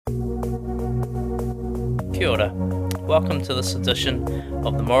Kia ora. Welcome to this edition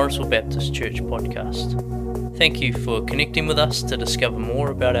of the Morrisville Baptist Church podcast. Thank you for connecting with us to discover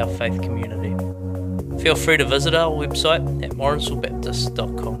more about our faith community. Feel free to visit our website at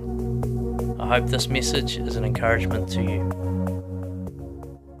morrisvillebaptist.com. I hope this message is an encouragement to you.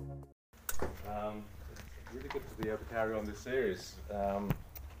 It's really good to be able to carry on this series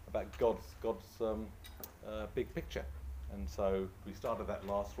about God's big picture. And so we started that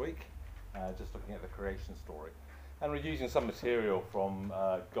last week, just looking at the creation story. And we're using some material from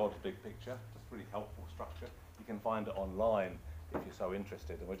God's big picture, just really helpful structure. You can find it online if you're so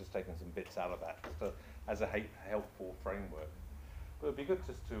interested, and we're just taking some bits out of that just as a helpful framework. But it'd be good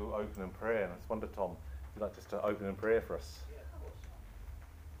just to open in prayer, and I just wonder, Tom, if you'd like just to open in prayer for us. Yeah, of course.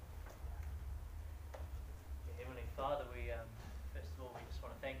 Heavenly Father, we first of all we just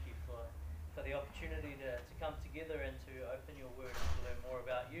want to thank you for the opportunity to come together and to open your word and to learn more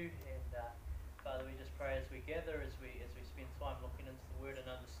about you. And Father, we just pray as we gather, as we spend time looking into the word and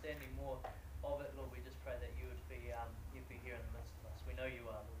understanding more of it, Lord, we just pray that you'd be here in the midst of us. We know you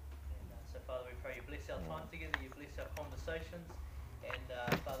are, Lord. And so Father, we pray you bless our time together, you bless our conversations. And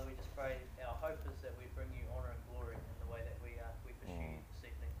Father, we just pray our hope is that we bring you honour and glory in the way that we pursue you this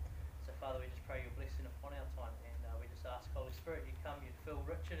evening. So Father, we just pray your blessing upon our time, and we just ask Holy Spirit, you come, you fill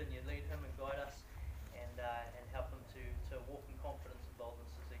Richard, and you lead him and guide us, and help him to walk in confidence and boldness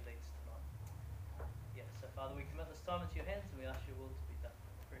as he leads tonight. So Father, we commit this time into your hands, and we ask your will to be done. In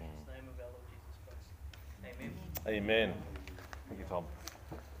the precious name of our Lord Jesus Christ. Amen. Amen. Thank you, Tom.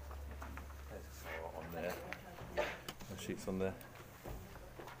 There's on there. The sheets on there.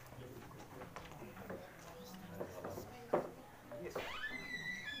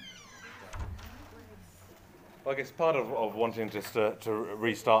 Well, I guess part of wanting just to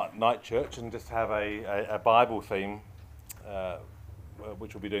restart Night Church and just have a Bible theme,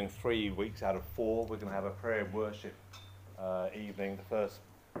 which we'll be doing 3 weeks out of 4. We're going to have a prayer and worship evening, the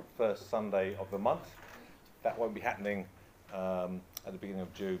first Sunday of the month. That won't be happening at the beginning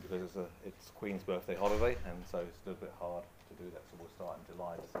of June because it's Queen's birthday holiday, and so it's a little bit hard to do that. So we'll start in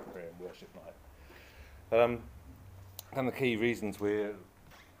July, just a prayer and worship night. And the key reasons we're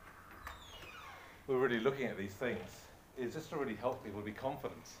really looking at these things is just to really help people be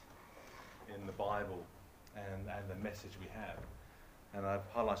confident in the Bible and the message we have. And I've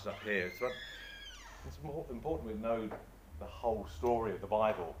highlighted up here, it's more important we know the whole story of the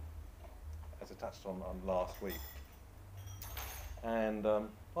Bible, as I touched on last week. And part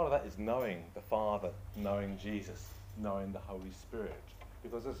of that is knowing the Father, knowing Jesus, knowing the Holy Spirit,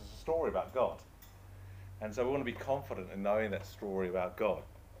 because this is a story about God. And so we want to be confident in knowing that story about God.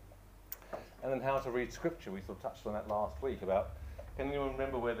 And then how to read Scripture. We sort of touched on that last week about, can anyone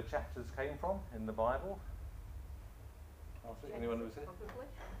remember where the chapters came from in the Bible? Anyone who's here? Probably.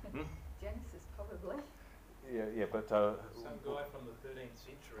 Genesis, probably. Yeah, but... some guy from the 13th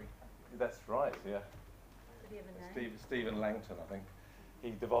century. That's right, yeah. Did he have a name? Stephen Langton, I think.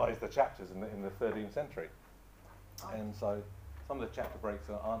 He devised the chapters in the 13th century. Oh. And so some of the chapter breaks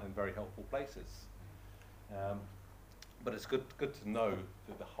aren't in very helpful places. But it's good to know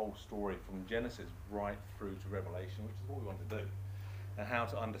the whole story from Genesis right through to Revelation, which is what we want to do, and how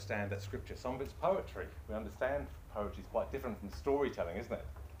to understand that Scripture. Some of it's poetry. We understand poetry is quite different from storytelling, isn't it?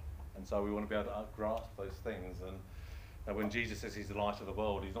 And so we want to be able to grasp those things. And when Jesus says he's the light of the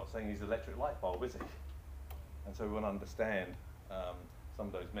world, he's not saying he's an electric light bulb, is he? And so we want to understand some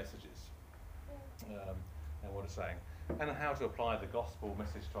of those messages and what it's saying, and how to apply the gospel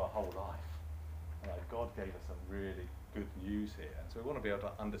message to our whole life. God gave us some really good news here, and so we want to be able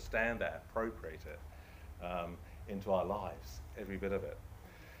to understand that, appropriate it into our lives, every bit of it.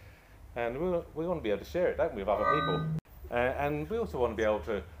 And we want to be able to share it, don't we, with other people. And we also want to be able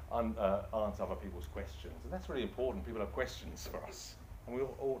to answer other people's questions, and that's really important. People have questions for us, and we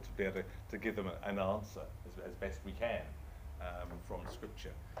ought to be able to give them an answer as best we can from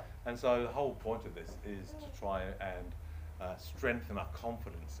Scripture. And so the whole point of this is to try and strengthen our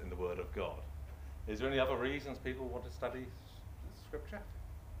confidence in the Word of God. Is there any other reasons people want to study Scripture?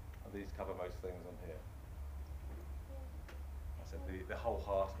 These cover most things on here. I said the whole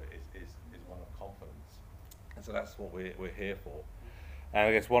heart of it is one of confidence, and so that's what we're here for. And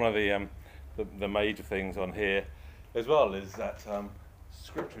I guess one of the major things on here as well is that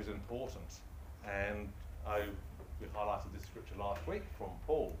Scripture is important, and we highlighted this Scripture last week from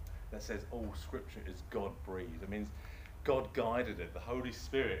Paul that says all Scripture is God-breathed. It means God guided it. The Holy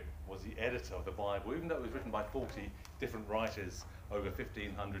Spirit was the editor of the Bible, even though it was written by 40 different writers over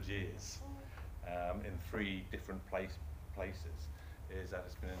 1,500 years in 3 different places, is that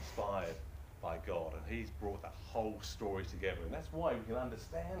it's been inspired by God, and he's brought that whole story together, and that's why we can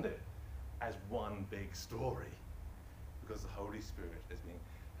understand it as one big story, because the Holy Spirit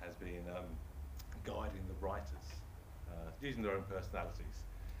has been guiding the writers, using their own personalities.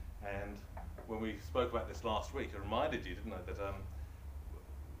 And when we spoke about this last week, it reminded you, didn't it,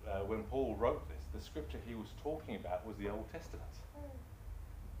 that when Paul wrote this, the scripture he was talking about was the Old Testament.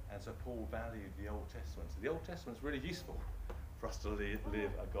 And so Paul valued the Old Testament. So the Old Testament's really useful for us to live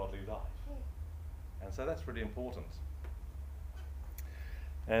a godly life. And so that's really important.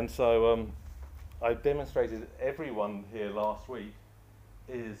 And so I demonstrated everyone here last week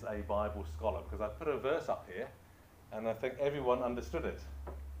is a Bible scholar, because I put a verse up here and I think everyone understood it.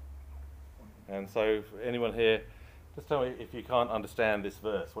 And so for anyone here, just tell me if you can't understand this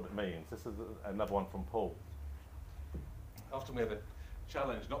verse, what it means. This is another one from Paul. Often we have a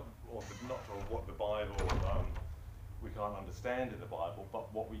challenge, not of what the Bible we can't understand in the Bible,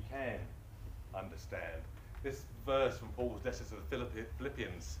 but what we can understand. This verse from Paul's letter to the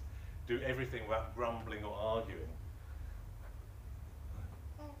Philippians, do everything without grumbling or arguing.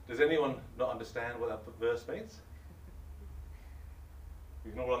 Does anyone not understand what that verse means?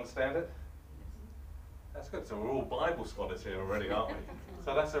 You can all understand it? That's good. So we're all Bible scholars here already, aren't we?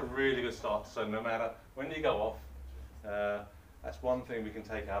 So that's a really good start. So no matter when you go off, that's one thing we can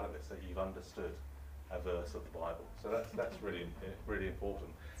take out of this, that you've understood a verse of the Bible. So that's really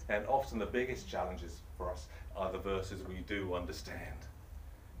important. And often the biggest challenges for us are the verses we do understand.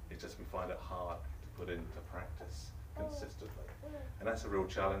 It's just we find it hard to put into practice consistently. And that's a real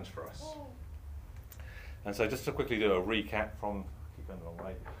challenge for us. And so just to quickly do a recap from, keep going the wrong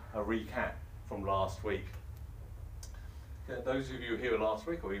way, a recap from last week. Those of you who were here last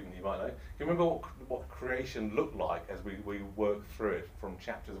week, or even you might know, can you remember what creation looked like as we worked through it from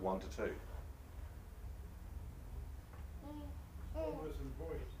chapters 1 to 2? Formless and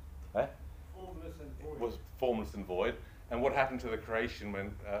void. Eh? Formless and void. Was formless and void. And what happened to the creation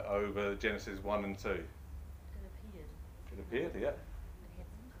when over Genesis 1 and 2? It appeared. It appeared, yeah.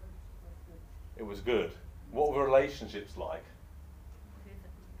 It was good. What were relationships like?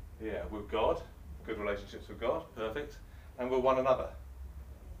 Yeah, with God, good relationships with God, perfect, and with one another.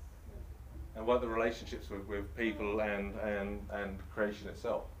 And what are the relationships with people and creation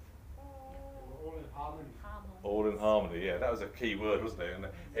itself? They were all in harmony. All in harmony, yeah, that was a key word, wasn't it? And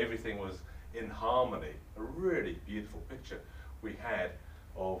everything was in harmony. A really beautiful picture we had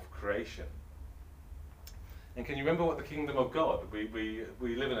of creation. And can you remember what the kingdom of God? We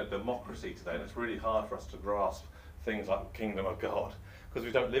live in a democracy today, and it's really hard for us to grasp things like the kingdom of God, because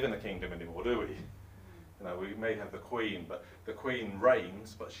we don't live in the kingdom anymore, do we? You know, we may have the Queen, but the Queen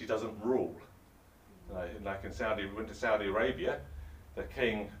reigns, but she doesn't rule. You know, like in Saudi, we went to Saudi Arabia, the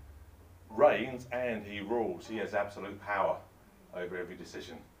king reigns and he rules. He has absolute power over every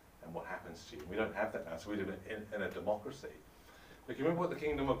decision and what happens to you. We don't have that now, so we live in a democracy. But can you remember what the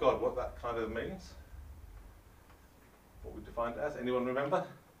kingdom of God, what that kind of means? What we defined it as? Anyone remember?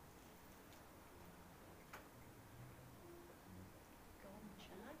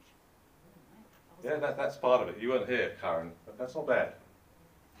 Yeah, that's part of it. You weren't here, Karen, but that's not bad.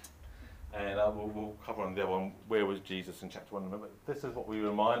 And we'll cover on the other one, where was Jesus in chapter 1. Remember, this is what we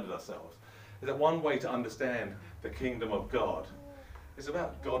reminded ourselves, is that one way to understand the kingdom of God is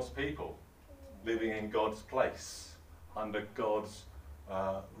about God's people living in God's place, under God's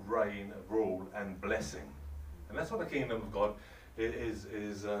reign, rule and blessing. And that's what the kingdom of God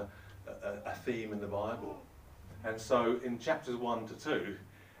is a theme in the Bible. And so in chapters 1 to 2,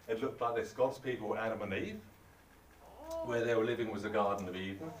 it looked like this. God's people were Adam and Eve. Where they were living was the Garden of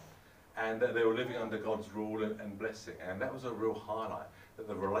Eden. And that they were living under God's rule and blessing. And that was a real highlight, that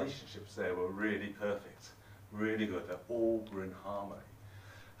the relationships there were really perfect, really good. They all were in harmony.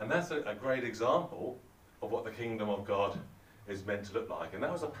 And that's a great example of what the kingdom of God is meant to look like. And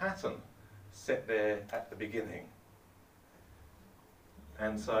that was a pattern set there at the beginning.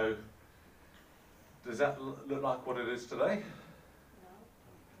 And so, does that look like what it is today?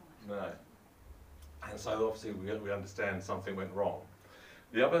 No. And so obviously we understand something went wrong.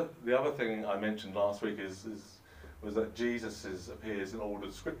 The other thing I mentioned last week was that Jesus appears in all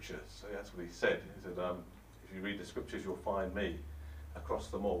the scriptures. So that's what he said. He said, if you read the scriptures, you'll find me across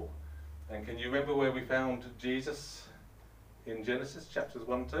them all. And can you remember where we found Jesus in Genesis, chapters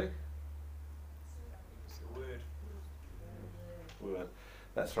 1 and 2? It's the word. Word.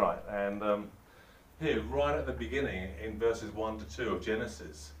 That's right. And here, right at the beginning, in verses 1 to 2 of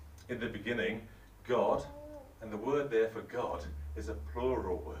Genesis, in the beginning, God, and the word there for God is a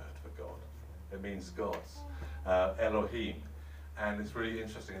plural word for God. It means gods, Elohim. And it's really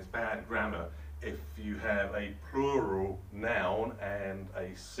interesting, it's bad grammar if you have a plural noun and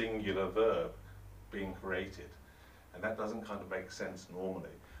a singular verb being created. And that doesn't kind of make sense normally.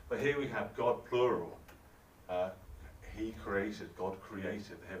 But here we have God plural. God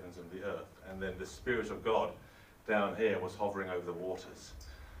created the heavens and the earth. And then the Spirit of God down here was hovering over the waters.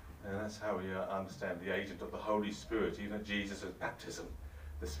 And that's how we understand the agent of the Holy Spirit. Even at Jesus' baptism,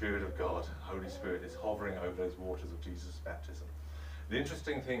 the Spirit of God, Holy Spirit, is hovering over those waters of Jesus' baptism. The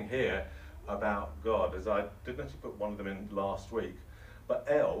interesting thing here about God is I didn't actually put one of them in last week, but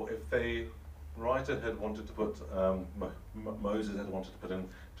El, if the writer had wanted to put, Moses had wanted to put in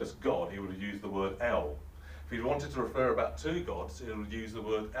just God, he would have used the word El. If he wanted to refer about two gods, he would use the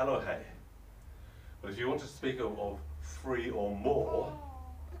word Elohe. But if you want to speak of three or more,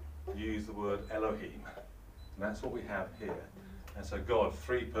 use the word Elohim. And that's what we have here. And so God,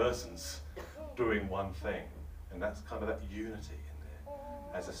 three persons doing one thing. And that's kind of that unity in there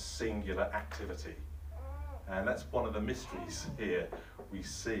as a singular activity. And that's one of the mysteries here we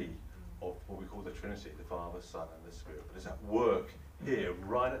see of what we call the Trinity, the Father, Son, and the Spirit. But it's at work here,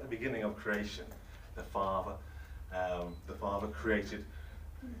 right at the beginning of creation. The Father created,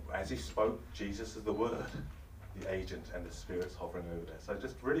 as he spoke, Jesus is the Word, the agent, and the Spirit's hovering over there. So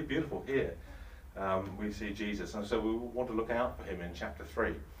just really beautiful here. We see Jesus, and so we want to look out for him in chapter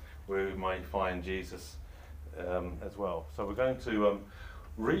 3, where we may find Jesus as well. So we're going to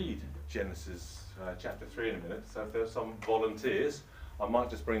read Genesis chapter 3 in a minute. So if there's some volunteers, I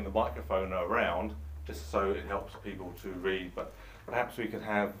might just bring the microphone around just so it helps people to read, but perhaps we could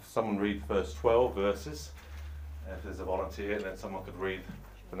have someone read the first 12 verses, if there's a volunteer, and then someone could read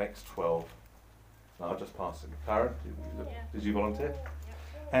the next 12. And I'll just pass it. Karen, did you volunteer?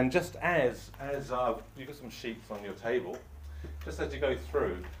 And just as you've got some sheets on your table, just as you go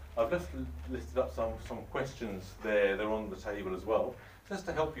through, I've just listed up some questions there. They're on the table as well, just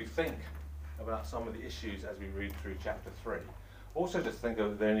to help you think about some of the issues as we read through chapter 3. Also, just think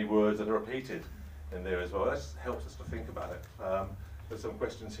of, are there any words that are repeated in there as well? That helps us to think about it. There's some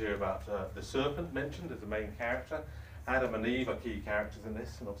questions here about the serpent mentioned as the main character. Adam and Eve are key characters in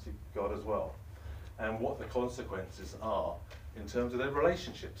this, and obviously God as well. And what the consequences are in terms of their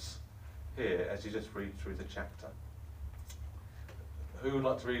relationships here as you just read through the chapter. Who would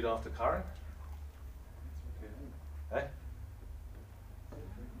like to read after Karen? Eh?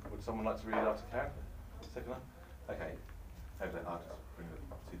 Would someone like to read after Karen? Second one? Okay. I'll just bring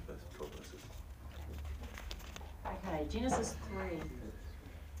the first 12 verses. Okay, Genesis 3,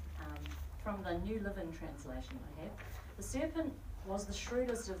 from the New Living Translation I have. The serpent was the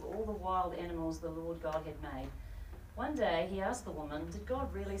shrewdest of all the wild animals the Lord God had made. One day he asked the woman, "Did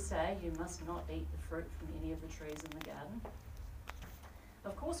God really say you must not eat the fruit from any of the trees in the garden?"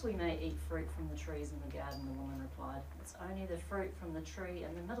 "Of course we may eat fruit from the trees in the garden," the woman replied. "It's only the fruit from the tree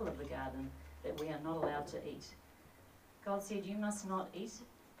in the middle of the garden that we are not allowed to eat." God said, "You must not eat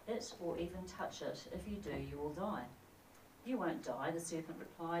it or even touch it. If you do, you will die." "You won't die," the serpent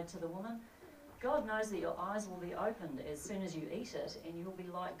replied to the woman. "God knows that your eyes will be opened as soon as you eat it, and you will be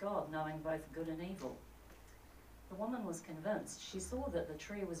like God, knowing both good and evil." The woman was convinced. She saw that the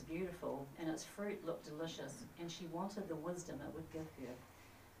tree was beautiful and its fruit looked delicious, and she wanted the wisdom it would give her.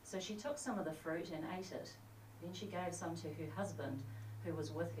 So she took some of the fruit and ate it. Then she gave some to her husband, who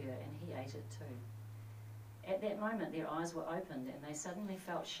was with her, and he ate it too. At that moment their eyes were opened, and they suddenly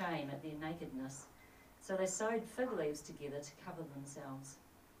felt shame at their nakedness. So they sewed fig leaves together to cover themselves.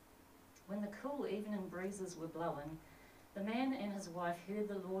 When the cool evening breezes were blowing, the man and his wife heard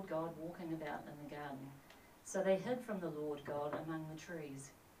the Lord God walking about in the garden. So they hid from the Lord God among the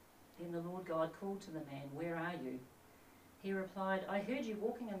trees. Then the Lord God called to the man, "Where are you?" He replied, "I heard you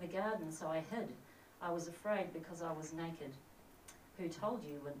walking in the garden, so I hid. I was afraid because I was naked." "Who told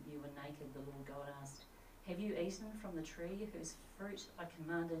you when you were naked?" the Lord God asked. "Have you eaten from the tree whose fruit I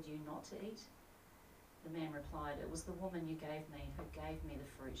commanded you not to eat?" The man replied, "It was the woman you gave me who gave me the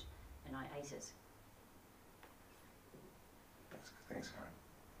fruit, and I ate it." Thanks, Karen.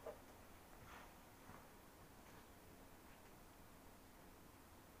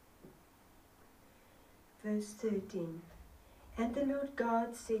 Verse 13. And the Lord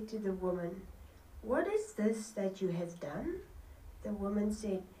God said to the woman, "What is this that you have done?" The woman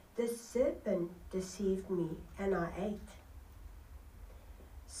said, "The serpent deceived me, and I ate."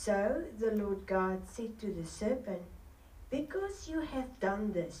 So the Lord God said to the serpent, "Because you have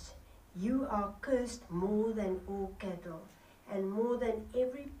done this, you are cursed more than all cattle, and more than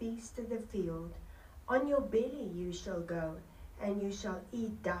every beast of the field. On your belly you shall go, and you shall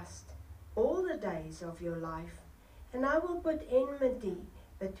eat dust all the days of your life. And I will put enmity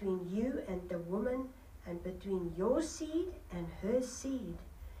between you and the woman, and between your seed and her seed.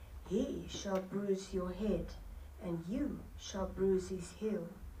 He shall bruise your head, and you shall bruise his heel."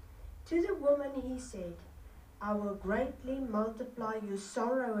 To the woman he said, I will greatly multiply your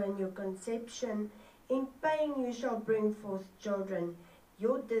sorrow and your conception. In pain you shall bring forth children.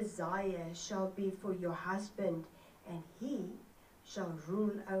 Your desire shall be for your husband, and he shall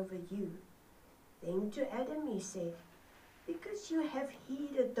rule over you. Then to Adam he said, because you have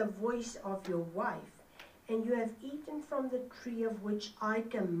heeded the voice of your wife, and you have eaten from the tree of which I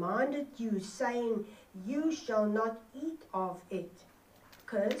commanded you, saying, you shall not eat of it.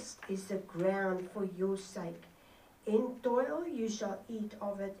 Cursed is the ground for your sake. In toil you shall eat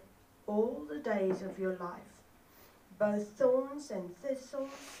of it all the days of your life. Both thorns and thistles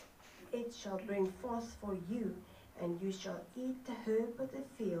it shall bring forth for you, and you shall eat the herb of the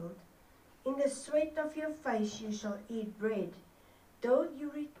field. In the sweat of your face you shall eat bread, till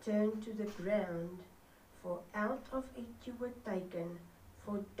you return to the ground, for out of it you were taken,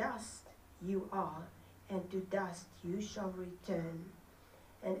 for dust you are, and to dust you shall return.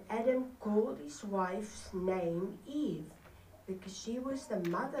 And Adam called his wife's name Eve, because she was the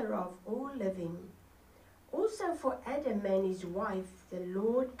mother of all living. Also for Adam and his wife the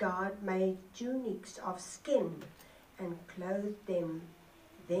Lord God made tunics of skin, and clothed them.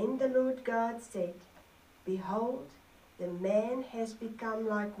 Then the Lord God said, behold, the man has become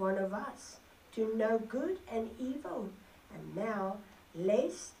like one of us, to know good and evil. And now,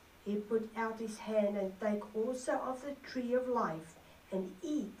 lest he put out his hand and take also of the tree of life, and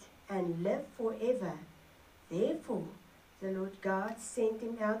eat and live forever. Therefore the Lord God sent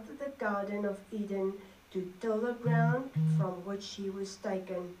him out of the Garden of Eden to till the ground from which he was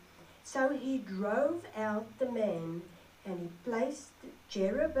taken. So he drove out the man, and he placed the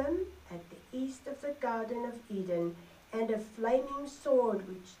cherubim at the east of the Garden of Eden, and a flaming sword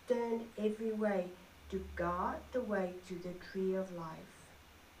which turned every way, to guard the way to the tree of life.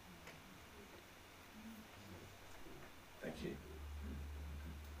 Thank you.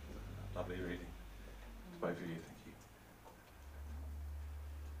 Lovely reading. To both of you, thank you.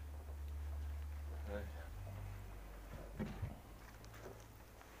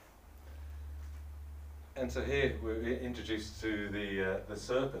 And so here we're introduced to the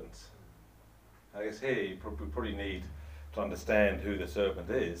serpent. I guess here you probably need to understand who the serpent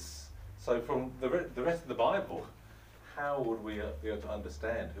is. So from the rest of the Bible, how would we be able to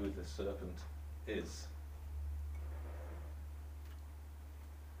understand who the serpent is?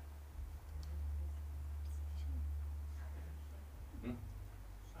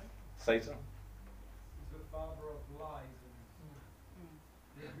 Satan? He's the father of lies and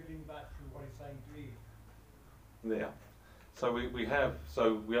revealing back to what he's saying to Eve. Yeah.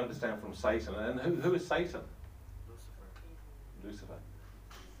 So we understand from Satan, and who is Satan? Lucifer.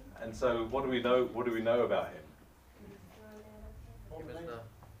 And so what do we know about him? He was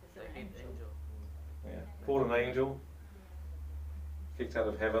the head angel. Yeah. Fallen angel, kicked out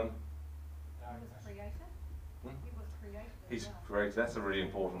of heaven. He was created. Hmm? He was created. He's created. That's a really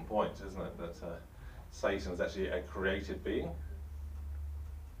important point, isn't it? That Satan is actually a created being.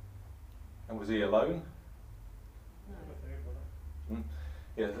 And was he alone?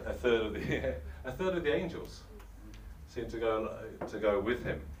 Yeah, a third of the angels seemed to go with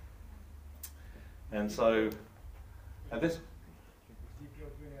him. And so, and this. Ezekiel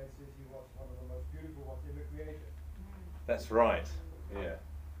 28 says he was one of the most beautiful ones ever created. That's right. Yeah,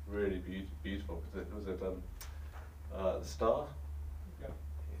 really beautiful. Was it the star? Yeah.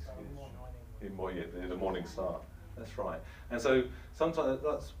 The morning star. That's right. And so sometimes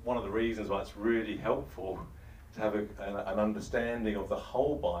that's one of the reasons why it's really helpful to have an understanding of the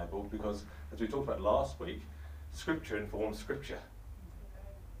whole Bible, because as we talked about last week, Scripture informs Scripture,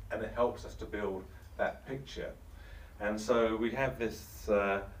 and it helps us to build that picture. And so we have this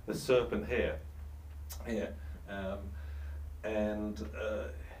the serpent here, and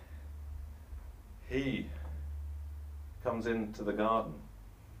he comes into the garden,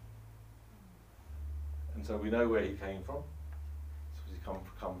 and so we know where he came from. So he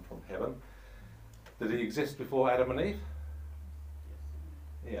come from heaven. Did he exist before Adam and Eve?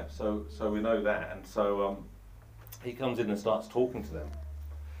 Yeah. So we know that, and so he comes in and starts talking to them.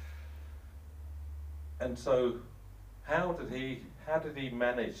 And so, how did he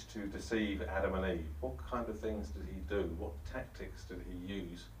manage to deceive Adam and Eve? What kind of things did he do? What tactics did he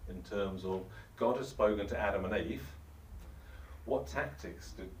use in terms of God has spoken to Adam and Eve? What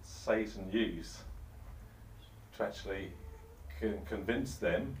tactics did Satan use to actually convince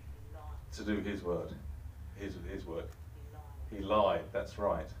them to do his work? He lied. That's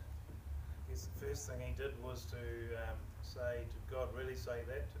right. Yes, the first thing he did was to say, did God really say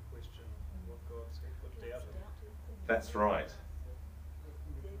that? To question what God said, put doubt in it. That's right.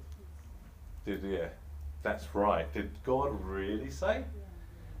 That's right. Did God really say?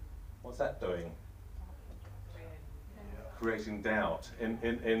 What's that doing? creating doubt in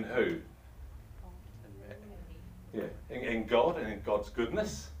who? Yeah, in God and in God's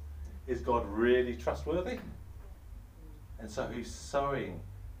goodness. Is God really trustworthy? And so he's sowing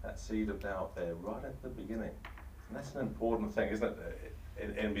that seed of doubt there right at the beginning. And that's an important thing, isn't it?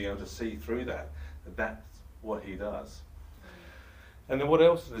 In being able to see through that that's what he does. And then what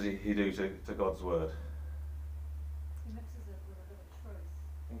else does he do to God's word? He mixes it with a bit of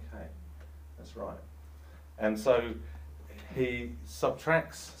truth. Okay, that's right. And so he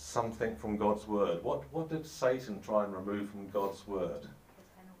subtracts something from God's word. What did Satan try and remove from God's word? The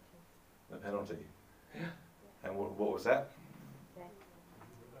penalty. The penalty. Yeah. And what was that?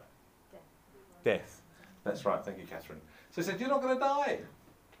 Death. That's right, thank you, Catherine. So he said, you're not going to die.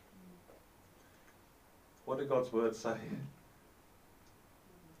 What did God's word say?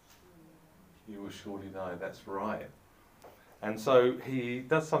 You will surely die, that's right. And so he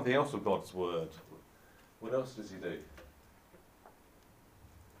does something else with God's word. What else does he do?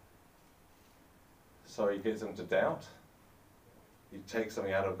 So he gets them to doubt. He takes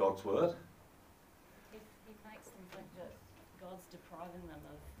something out of God's word. He makes them think that God's depriving them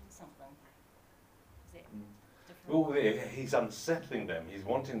of something. Is that different? Well, he's unsettling them. He's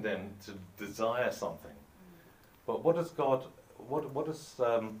wanting them to desire something. But what does God? What does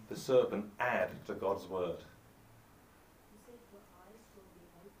the serpent add to God's word? He said your eyes will be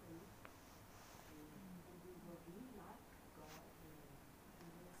opened and you will be like God and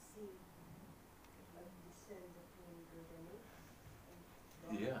you will see and discern between good and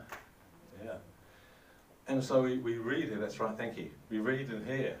evil. Yeah. And so we read here, that's right, thank you. We read in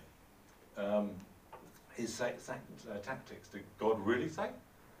here his tactics. Did God really say?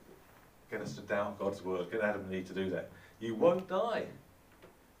 Get us to doubt God's word. Get Adam and Eve to do that. You won't die.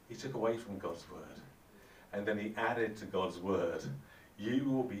 He took away from God's word. And then he added to God's word, you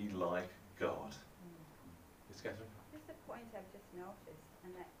will be like God. Yes, Catherine? Just a point I've just noticed,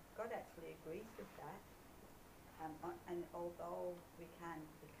 and that God actually agrees with that. And although we can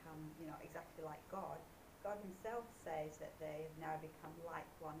become, exactly like God, God himself says that they have now become like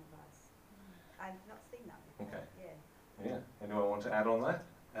one of us. I've not seen that before. Okay. Yeah. Yeah. Anyone want to add on that?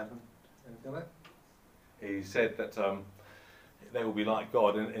 Adam? Anything on that? He said that they will be like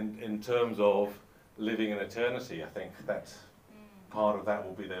God in terms of living in eternity. I think that part of that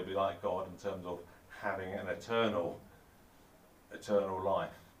will be they'll be like God in terms of having an eternal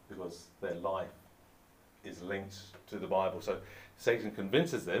life, because their life is linked to the Bible. So Satan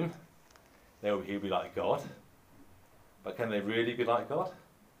convinces them he'll be like God, but can they really be like God?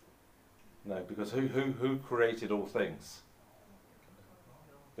 No, because who created all things?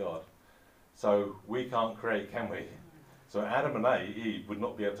 God. So we can't create, can we? So Adam and Eve would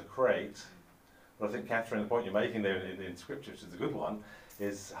not be able to create. But I think, Catherine, the point you're making there in Scripture, which is a good one,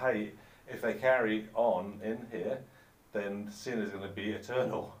 is, hey, if they carry on in here, then sin is going to be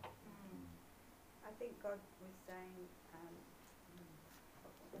eternal. I think God was saying,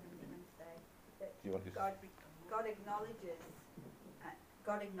 what am I going to say? That Do you want to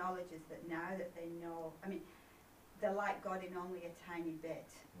God acknowledges that now that they know, they're like God in only a tiny bit,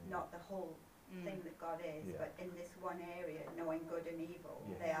 not the whole thing that God is, Yeah. but in this one area, knowing good and evil,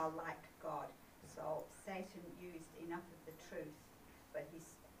 Yes. they are like God. So Satan used enough of the truth, but he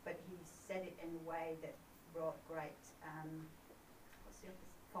said it in a way that brought great, what's the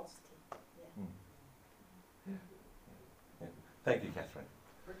opposite? Falsity. Yeah. Yeah. Thank you, Catherine.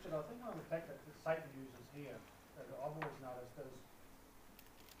 Richard, I think one of the tactics that Satan uses here, that I've always noticed, is,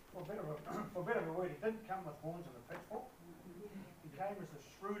 for a bit of a word, he didn't come with horns and a pitchfork. He came as the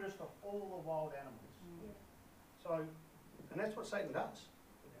shrewdest of all the wild animals. So, And that's what Satan does.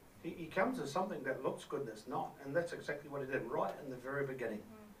 He comes as something that looks good that's not, and that's exactly what he did right in the very beginning.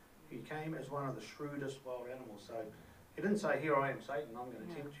 He came as one of the shrewdest wild animals. So he didn't say, here I am, Satan, I'm going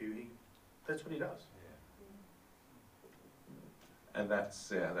to tempt you. That's what he does. And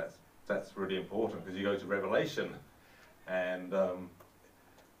that's really important, because you go to Revelation and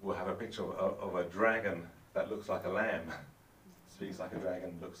we'll have a picture of a dragon that looks like a lamb, speaks like a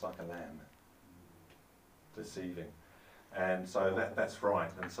dragon, looks like a lamb, deceiving. And so that's right.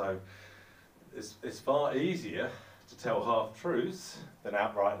 And so it's far easier to tell half-truths than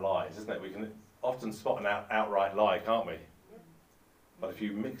outright lies, isn't it? We can often spot an outright lie, can't we? But if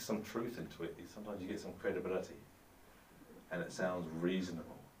you mix some truth into it, sometimes you get some credibility, and it sounds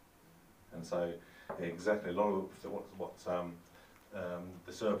reasonable. And so exactly, a lot of what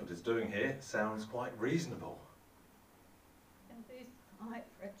the serpent is doing here sounds quite reasonable. In verse 5,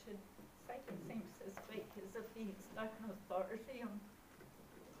 Richard, Satan seems to speak as if he's like an authority on.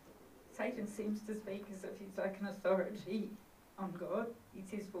 Satan seems to speak as if he's like an authority on God. He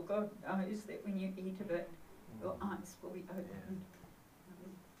says, well, God knows that when you eat of it, your eyes will be opened,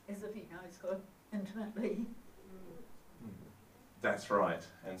 as if he knows God intimately. That's right.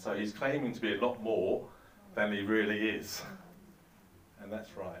 And so he's claiming to be a lot more than he really is. And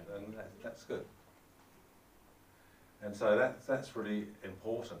that's right, and that's good. And so that's really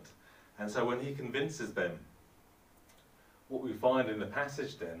important. And so when he convinces them, what we find in the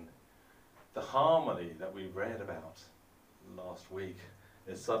passage then, the harmony that we read about last week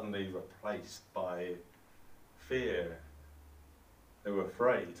is suddenly replaced by fear. They were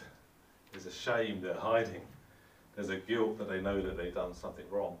afraid. There's a shame they're hiding. There's a guilt that they know that they've done something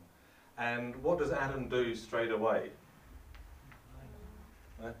wrong. And what does Adam do straight away?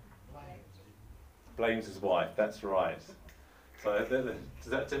 Blames his wife, that's right. So is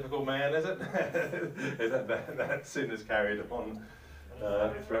that typical man, is it? Is that sin is carried on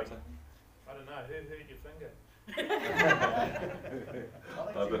throughout? I don't know, who hurt your finger? I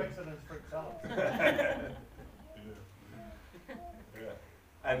think she makes it in fruit salad.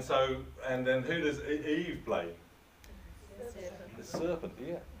 And then who does Eve blame? The serpent,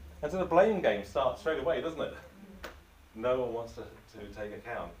 yeah. And so the blame game starts straight away, doesn't it? No one wants to take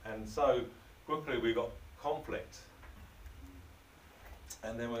account. And so quickly we've got conflict.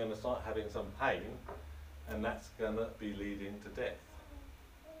 And then we're going to start having some pain, and that's going to be leading to death.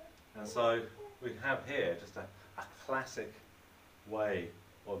 And so we have here just a classic way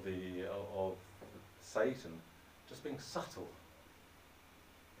of Satan just being subtle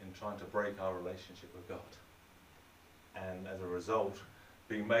in trying to break our relationship with God. And as a result,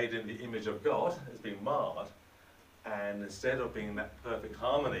 being made in the image of God is being marred, and instead of being in that perfect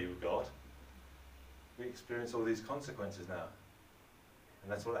harmony with God, we experience all these consequences now.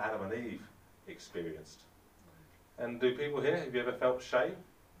 And that's what Adam and Eve experienced. And do people here, have you ever felt shame?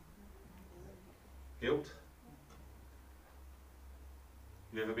 Guilt?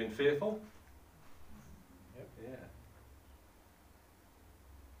 You ever been fearful? Yep. Yeah.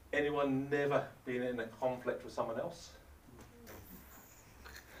 Anyone never been in a conflict with someone else?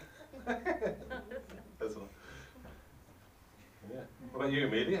 That's all. Yeah. What about you,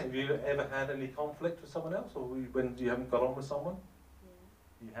 Amelia? Have you ever had any conflict with someone else, or when you haven't got on with someone?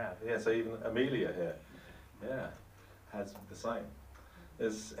 Yeah. You have. Yeah. So even Amelia here, yeah, has the same.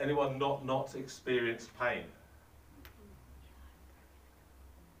 Has anyone not experienced pain?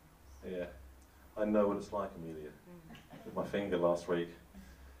 Yeah. I know what it's like, Amelia. With my finger last week.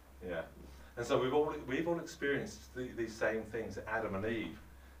 Yeah. And so we've all experienced these same things that Adam and Eve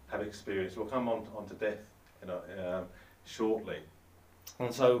have experienced. We'll come on to death, shortly.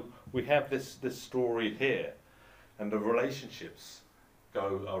 And so we have this story here, and the relationships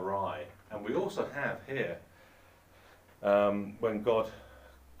go awry. And we also have here when God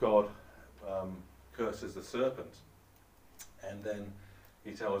curses the serpent, and then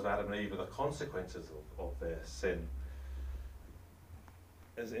he tells Adam and Eve of the consequences of their sin.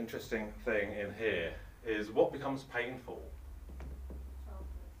 There's an interesting thing in here is what becomes painful.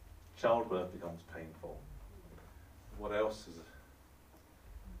 Childbirth becomes painful. What else is it?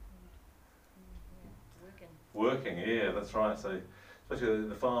 Working, yeah, that's right. So, especially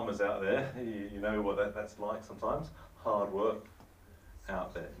the farmers out there, you know what that's like sometimes. Hard work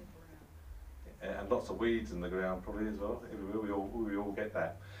out there. And lots of weeds in the ground probably as well. We all get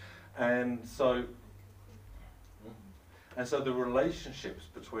that. And so the relationships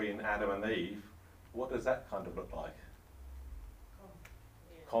between Adam and Eve, what does that kind of look like?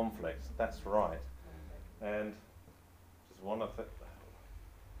 Conflict, that's right. And just one of the...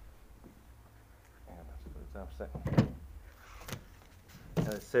 Hang on, let's put it down for a second.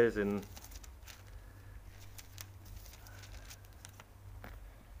 And it says in...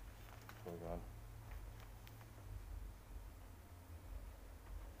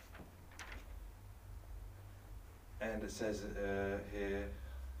 And it says here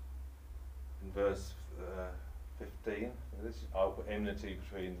in verse 15, I'll put enmity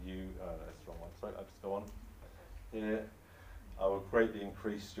between you, that's the wrong one, sorry, I'll just go on. Here, I will greatly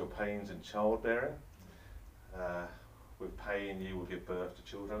increase your pains in childbearing. With pain you will give birth to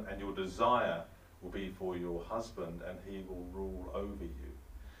children, and your desire will be for your husband, and he will rule over you.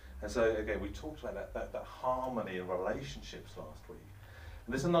 And so again, we talked about that harmony in relationships last week.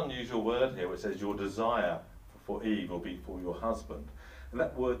 And this is an unusual word here, which says your desire for Eve will be for your husband. And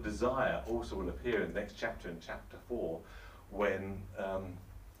that word desire also will appear in the next chapter, in chapter 4, when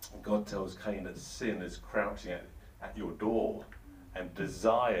God tells Cain that sin is crouching at your door and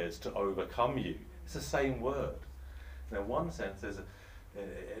desires to overcome you. It's the same word. And in one sense, it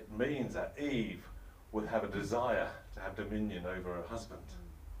means that Eve would have a desire to have dominion over her husband.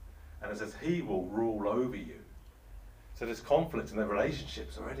 And it says he will rule over you. So there's conflict in their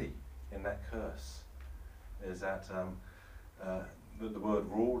relationships already in that curse. is that the word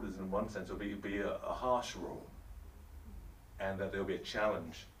rule is in one sense will be a harsh rule, and that there'll be a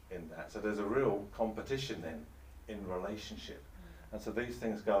challenge in that. So there's a real competition then in relationship. And so these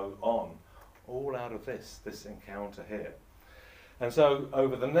things go on all out of this encounter here. And so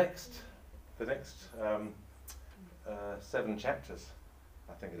over the next 7 chapters,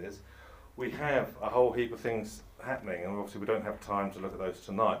 I think it is, we have a whole heap of things happening, and obviously we don't have time to look at those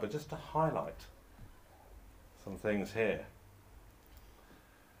tonight, but just to highlight some things here.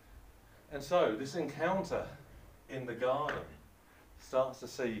 And so this encounter in the garden starts to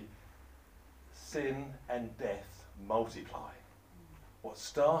see sin and death multiply. What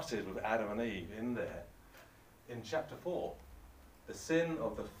started with Adam and Eve in there, in chapter 4, the sin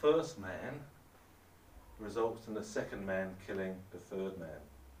of the first man results in the second man killing the third man.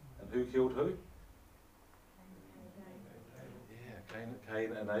 And who killed who? Yeah,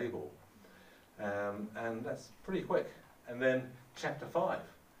 Cain and Abel. And that's pretty quick. And then chapter 5.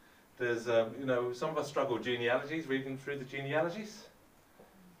 There's, some of us struggle with genealogies, reading through the genealogies,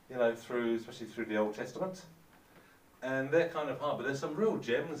 especially through the Old Testament. And they're kind of hard, but there's some real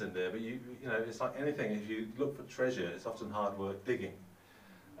gems in there. But it's like anything. If you look for treasure, it's often hard work digging.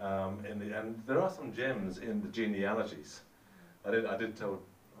 And there are some gems in the genealogies. I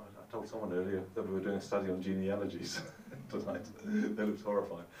told someone earlier that we were doing a study on genealogies tonight. They looked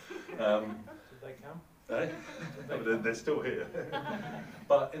horrified. Did they come? They're still here.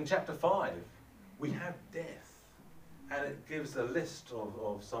 But in chapter 5, we have death. And it gives a list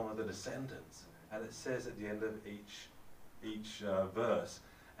of some of the descendants. And it says at the end of each verse,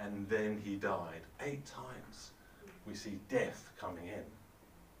 and then he died. 8 times we see death coming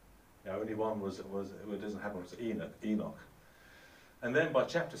in. Only one it doesn't happen, was Enoch. And then by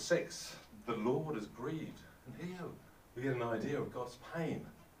chapter 6, the Lord is grieved. And here we get an idea of God's pain.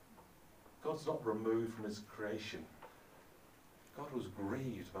 God's not removed from his creation. God was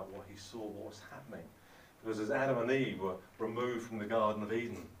grieved about what he saw, what was happening. Because as Adam and Eve were removed from the Garden of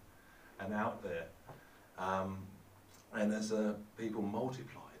Eden and out there, and as people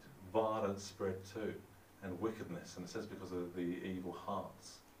multiplied, violence spread too, and wickedness. And it says because of the evil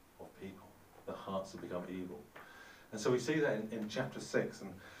hearts of people. The hearts have become evil. And so we see that in chapter 6.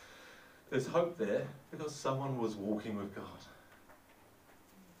 And there's hope there because someone was walking with God.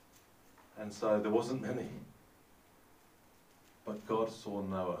 And so there wasn't many. But God saw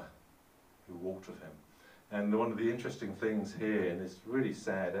Noah, who walked with him. And one of the interesting things here in this really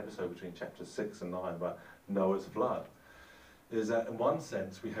sad episode between chapters 6 and 9 about Noah's flood is that in one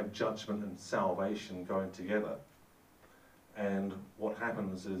sense we have judgment and salvation going together. And what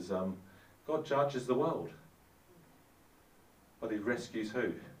happens is God judges the world. But he rescues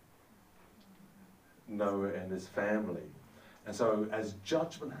who? Noah and his family. And so as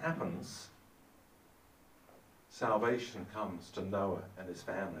judgment happens, salvation comes to Noah and his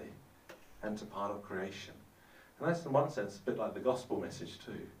family and to part of creation. And that's in one sense a bit like the gospel message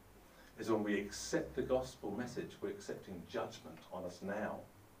too. Is when we accept the gospel message, we're accepting judgment on us now.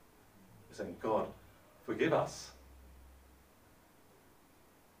 We're saying, God, forgive us.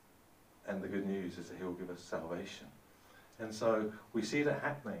 And the good news is that he'll give us salvation. And so we see that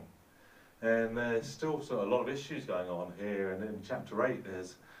happening. And there's still a lot of issues going on here. And in chapter 8,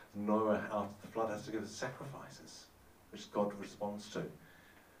 there's Noah, after the flood, has to give sacrifices, which God responds to.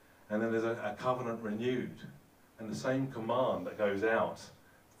 And then there's a covenant renewed. And the same command that goes out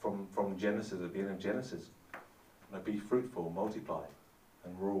from Genesis, at the beginning of Genesis, be fruitful, multiply,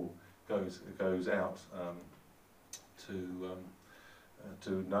 and rule, goes out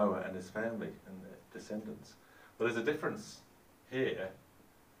to Noah and his family and their descendants. But there's a difference here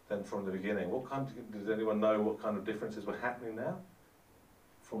than from the beginning. Does anyone know what kind of differences were happening now?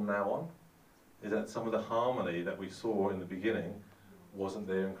 From now on? Is that some of the harmony that we saw in the beginning wasn't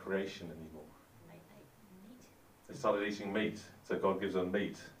there in creation anymore? They started eating meat, so God gives them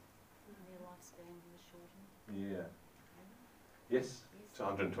meat. Their lifespan was shortened. Yeah. Yes, it's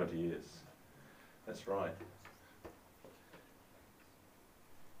 120 years. That's right.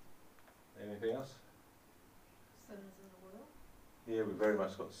 Anything else? Sin is in the world. Yeah, we've very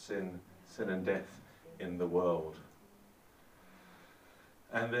much got sin and death in the world.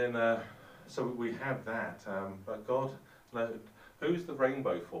 And then, so we have that, but God, who's the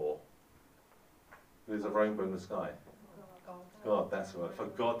rainbow for? There's a rainbow in the sky. God, that's right, for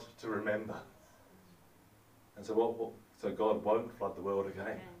God to remember. And so so God won't flood the world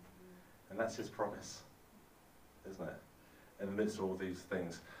again. And that's his promise, isn't it? In the midst of all these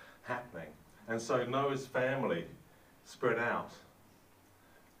things happening. And so Noah's family spread out.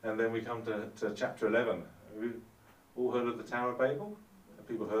 And then we come to chapter 11. Have you all heard of the Tower of Babel? Have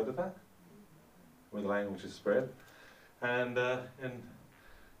people heard of that? where the language is spread. And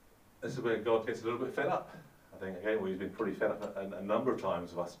this is where God gets a little bit fed up. I think, again, he's been pretty fed up a number of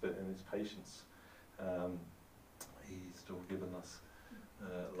times of us, but in his patience, he's still given us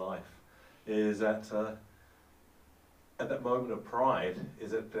life. Is that at that moment of pride,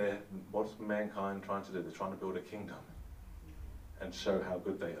 is that what's mankind trying to do? They're trying to build a kingdom and show how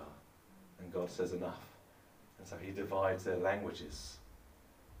good they are. And God says enough. And so he divides their languages.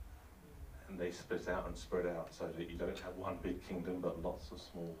 And they split out and spread out so that you don't have one big kingdom but lots of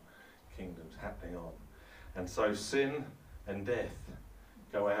small kingdoms happening on. And so sin and death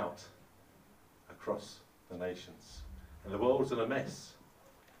go out across the nations. And the world's in a mess.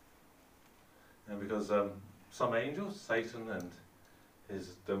 And because some angels, Satan and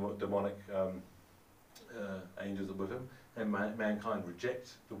his demonic angels are with him, and mankind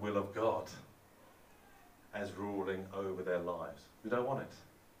reject the will of God as ruling over their lives. We don't want it.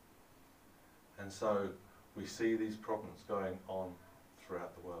 And so we see these problems going on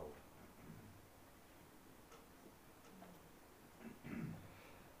throughout the world.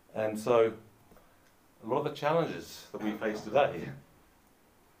 And so a lot of the challenges that we face today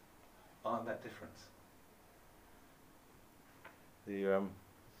aren't that different.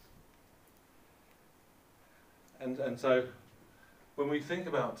 And so when we think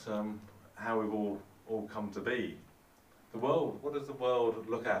about how we've all come to be, the world, what does the world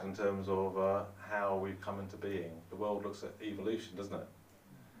look at in terms of how we've come into being? The world looks at evolution, doesn't it?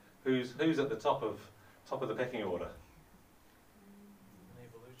 Who's at the top of the pecking order?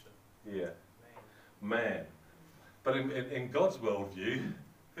 Evolution. Yeah. Man. But in God's worldview,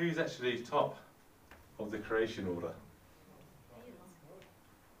 who's actually top of the creation order?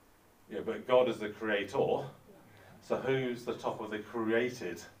 Yeah, but God is the creator. So who's the top of the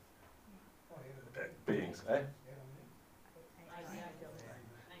created beings? Eh?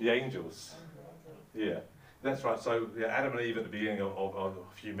 The angels. Yeah, that's right. So yeah, Adam and Eve at the beginning of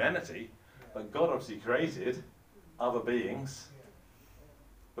humanity, but God obviously created other beings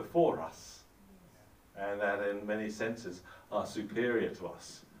before us, and that in many senses are superior to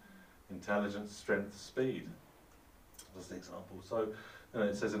us. Intelligence, strength, speed. Just an example. So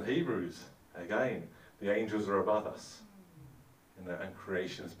it says in Hebrews, again, the angels are above us, and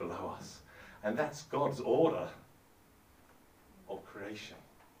creation is below us. And that's God's order of creation.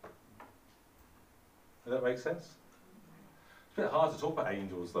 Does that make sense? It's a bit hard to talk about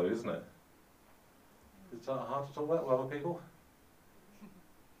angels though, isn't it? It's hard to talk about with other people.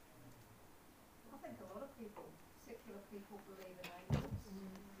 I think a lot of people, secular people, believe in angels.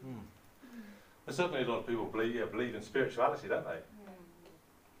 But certainly a lot of people believe in spirituality, don't they?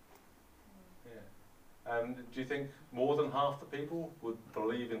 And do you think more than half the people would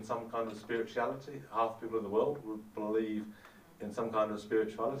believe in some kind of spirituality? Half the people in the world would believe in some kind of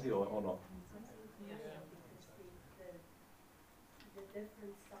spirituality or not? The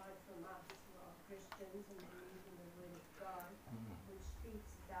different side from us who are Christians and believe in the Word of God, which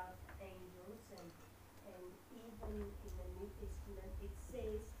speaks about angels, and even in the New Testament it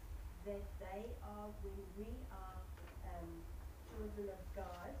says that they are, when we are children of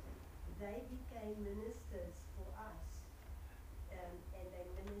God, they became ministers for us, and they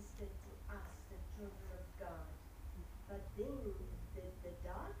ministered to us, the children of God. But then the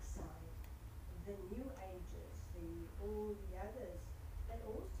dark side, the New Ages, all the others, they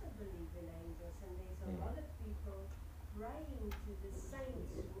also believe in angels, and there's a lot of people praying to the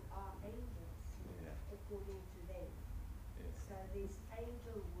saints who are angels, according to them. So there's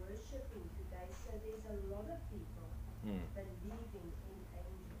angel worshipping today, so there's a lot of people believing in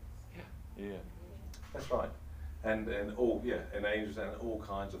angels. Yeah, that's right. And all, and angels and all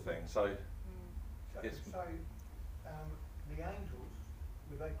kinds of things. So, yes. So the angels,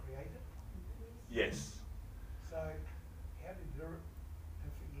 were they created? Yes. So how did your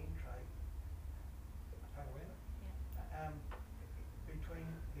trade between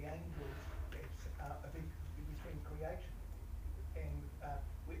the angels, between creation and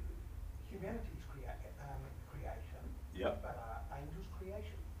humanity's creation? Yep. But angels'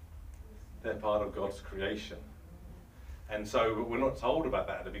 creation? They're part of God's creation. And so we're not told about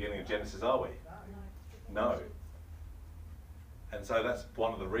that at the beginning of Genesis, are we? No. And so that's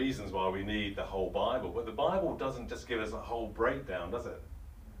one of the reasons why we need the whole Bible. But the Bible doesn't just give us a whole breakdown, does it?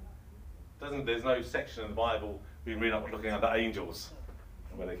 There's no section in the Bible we read up looking at the angels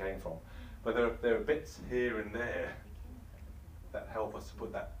and where they came from. But there are bits here and there that help us to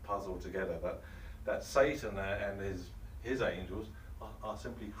put that puzzle together. That Satan and his angels are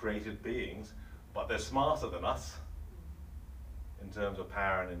simply created beings, but they're smarter than us in terms of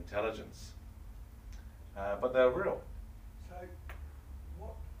power and intelligence. But they're real. So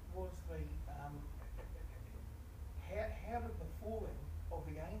what was the how did the falling of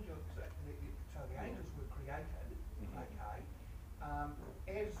the angels, so the angels were created, okay,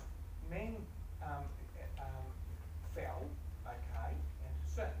 as man fell, okay, and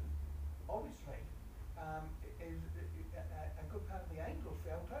sinned, obviously, a good part of the angels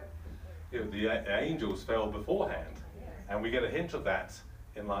fell too. Yeah, the angels fell beforehand, and we get a hint of that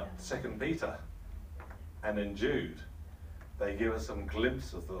in like 2 Peter and in Jude. They give us some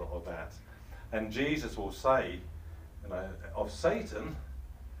glimpse of that. And Jesus will say, you know, of Satan,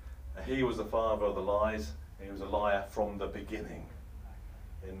 he was the father of the lies, and he was a liar from the beginning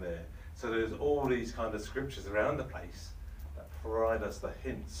in there. So there's all these kind of scriptures around the place that provide us the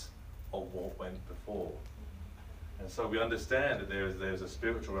hints of what went before. And so we understand that there's a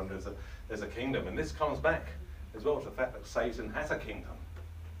spiritual realm, there's a kingdom. And this comes back as well to the fact that Satan has a kingdom.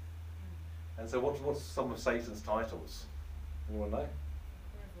 And so what's some of Satan's titles? Anyone know?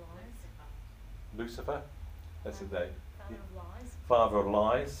 Lucifer, that's a day. Father of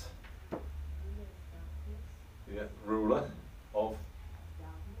lies. Yeah, ruler of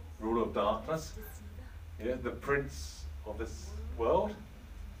darkness. Yeah, the prince of this world,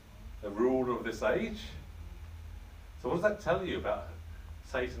 the ruler of this age. So what does that tell you about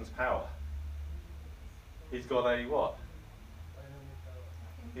Satan's power? He's got a what?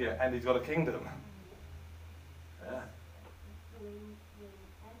 Yeah, and he's got a kingdom. Yeah. When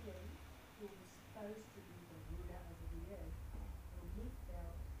Adam, who was supposed to be the ruler over the earth, when he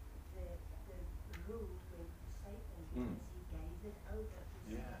fell, the rule went to Satan because he gave it over to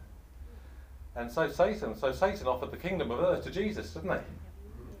Satan. And so Satan offered the kingdom of earth to Jesus, didn't he?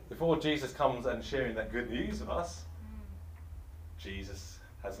 Before Jesus comes and sharing that good news with us, Jesus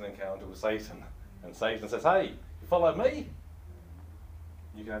has an encounter with Satan. And Satan says, hey, you follow me,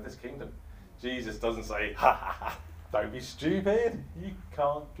 you can have this kingdom. Jesus doesn't say, ha ha ha, don't be stupid. You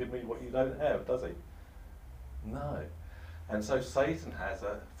can't give me what you don't have, does he? No. And so Satan has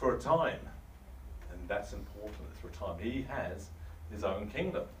for a time, and that's important, for a time, he has his own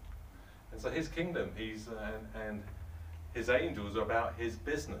kingdom. And so his kingdom, and his angels are about his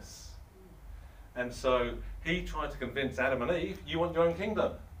business. And so he tried to convince Adam and Eve, you want your own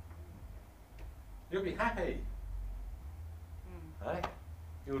kingdom. You'll be happy. Hey?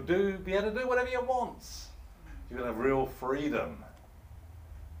 You'll be able to do whatever you want. You're going to have real freedom.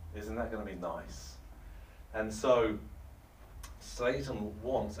 Isn't that going to be nice? And so Satan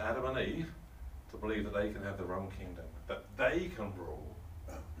wants Adam and Eve to believe that they can have their own kingdom, that they can rule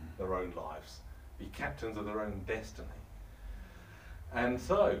their own lives, be captains of their own destiny. And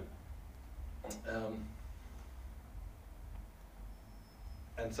so,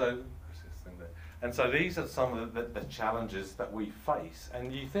 and so these are some of the challenges that we face.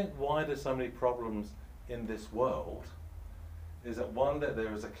 And you think, why there's so many problems in this world? Is that one, that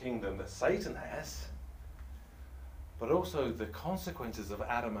there is a kingdom that Satan has, but also the consequences of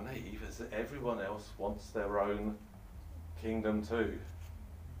Adam and Eve is that everyone else wants their own kingdom too.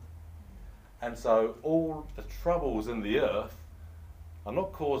 And so all the troubles in the earth are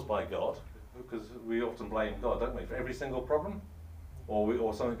not caused by God, because we often blame God, don't we, for every single problem,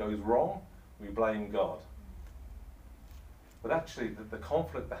 or something goes wrong, we blame God. But actually the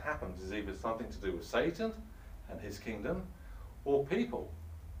conflict that happens is either something to do with Satan and his kingdom, or people.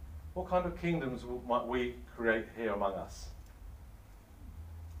 What kind of kingdoms might we create here among us?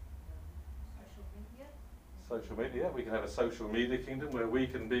 Social media. We can have a social media kingdom where we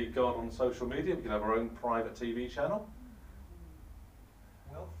can be God on social media. We can have our own private TV channel.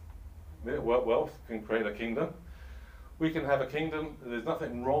 Wealth can create a kingdom. We can have a kingdom. There's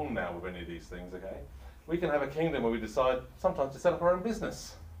nothing wrong now with any of these things, okay? We can have a kingdom where we decide sometimes to set up our own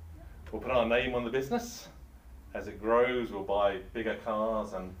business. We'll put our name on the business. As it grows, we'll buy bigger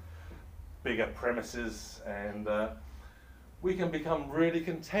cars and bigger premises, and we can become really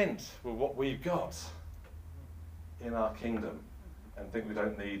content with what we've got in our kingdom and think we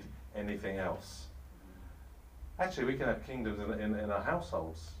don't need anything else. Actually, we can have kingdoms in our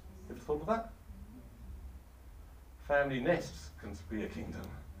households. Have you thought of that? Family nests can be a kingdom.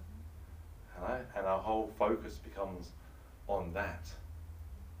 Right? And our whole focus becomes on that.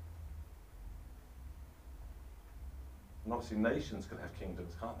 And obviously nations can have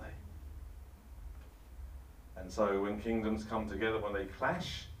kingdoms, can't they? And so when kingdoms come together, when they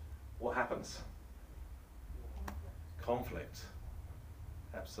clash, what happens? Conflict.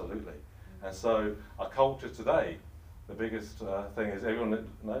 Absolutely. And so our culture today, the biggest thing is, everyone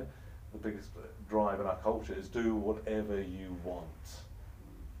know, the biggest drive in our culture is do whatever you want.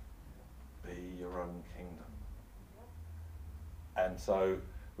 Be your own kingdom. And so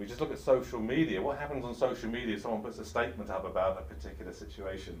we just look at social media. What happens on social media? Someone puts a statement up about a particular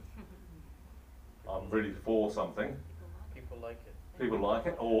situation. I'm really for something, People like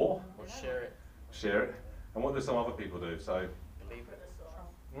it, or Or share it. share it. And what do some other people do? So Believe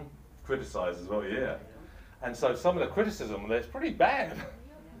it. criticise as well, yeah. And so some of the criticism there's pretty bad,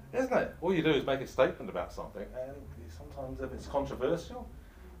 isn't it? All you do is make a statement about something, and sometimes if it's controversial,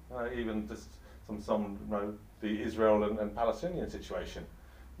 even just some the Israel and Palestinian situation,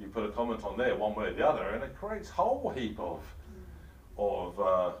 you put a comment on there one way or the other, and it creates a whole heap of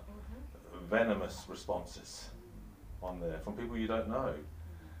venomous responses on there from people you don't know.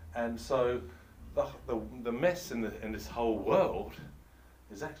 And so the mess in this whole world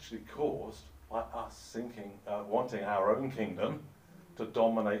is actually caused by us wanting our own kingdom to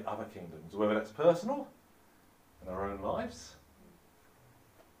dominate other kingdoms, whether that's personal in our own lives,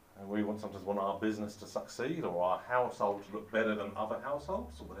 and we sometimes want our business to succeed, or our household to look better than other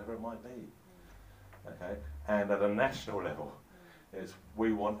households, or whatever it might be. Okay, and at a national level, is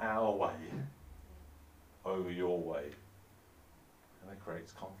we want our way over your way, and it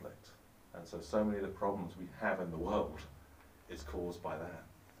creates conflict. And so many of the problems we have in the world is caused by that,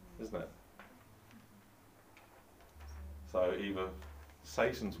 isn't it? So either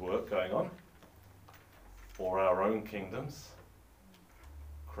Satan's work going on, or our own kingdoms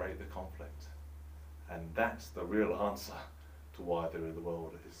create the conflict. And that's the real answer to why the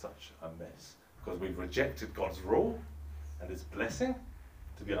world is such a mess. Because we've rejected God's rule and His blessing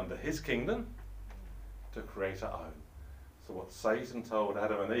to be under His kingdom, to create our own. So what Satan told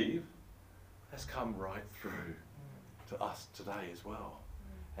Adam and Eve has come right through to us today as well.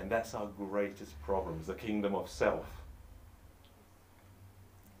 And that's our greatest problem, is the kingdom of self.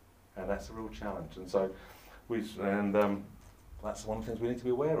 And that's a real challenge. And so that's one of the things we need to be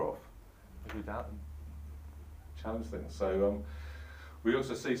aware of. If we doubt and challenge things. So we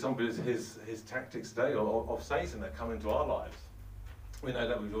also see some of his tactics today of Satan that come into our lives. We know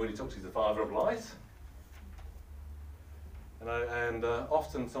that we've already talked, he's the father of lies. And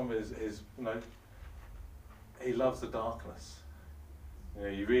often some of his he loves the darkness.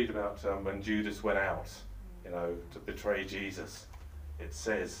 You read about when Judas went out, to betray Jesus. It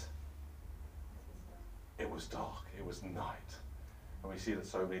says it was dark, it was night. And we see that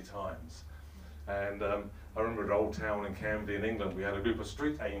so many times. And I remember at Old Town in Camden in England, we had a group of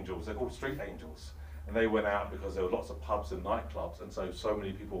street angels, they're called street angels. And they went out because there were lots of pubs and nightclubs, and so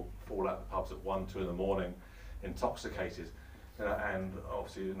many people fall out the pubs at 1, 2 in the morning, intoxicated, and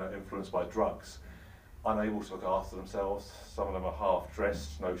obviously influenced by drugs, unable to look after themselves. Some of them are half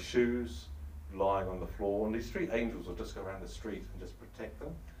dressed, no shoes, lying on the floor. And these street angels will just go around the street and just protect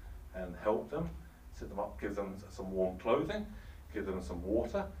them and help them, sit them up, give them some warm clothing, give them some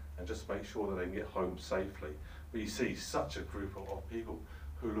water, and just make sure that they can get home safely. But you see such a group of people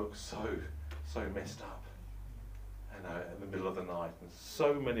who look so messed up, in the middle of the night. And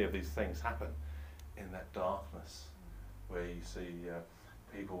so many of these things happen in that darkness, where you see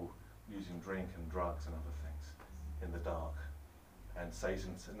people using drink and drugs and other things in the dark. And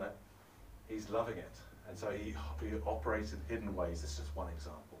Satan's in that, he's loving it. And so he operates in hidden ways. This is just one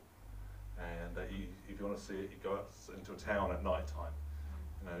example. And if you want to see it, you go out into a town at night time,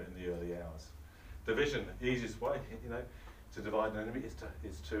 in the early hours. Division, the easiest way, to divide an enemy is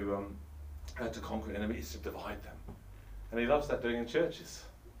to conquer an enemy is to divide them. And he loves that doing in churches.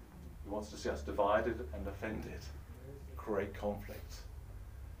 He wants to see us divided and offended, create conflict.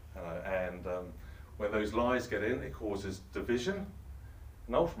 And when those lies get in, it causes division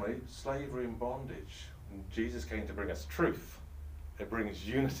and ultimately slavery and bondage. And Jesus came to bring us truth. It brings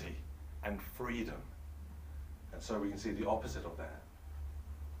unity and freedom. And so we can see the opposite of that.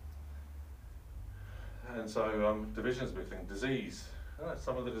 And so division is a big thing. Disease.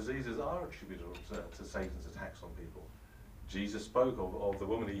 Some of the diseases are attributable to Satan's attacks on people. Jesus spoke of the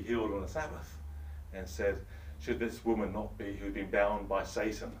woman he healed on the Sabbath and said, should this woman who'd been bound by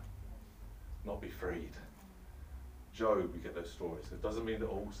Satan, not be freed? Job, we get those stories. It doesn't mean that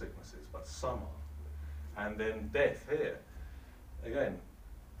all sicknesses, but some are. And then death here. Again,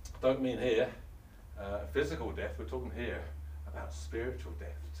 don't mean here physical death, we're talking here about spiritual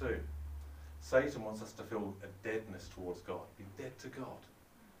death too. Satan wants us to feel a deadness towards God, be dead to God.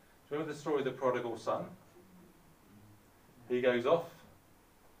 Do you remember the story of the prodigal son? He goes off,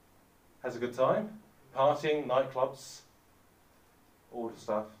 has a good time, partying, nightclubs, all the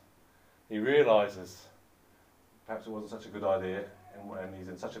stuff. He realises perhaps it wasn't such a good idea, and he's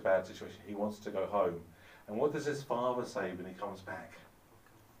in such a bad situation, he wants to go home. And what does his father say when he comes back?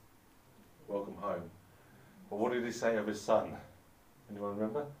 Welcome home. But what did he say of his son? Anyone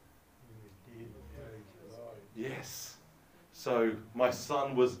remember? Yes. So my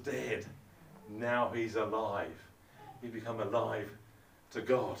son was dead, now he's alive. He become alive to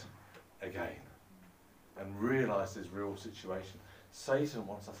God again and realised his real situation. Satan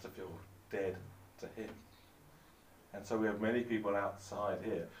wants us to feel dead to him. And so we have many people outside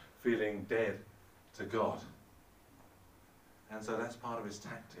here feeling dead to God. And so that's part of his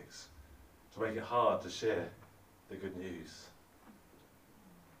tactics, to make it hard to share the good news.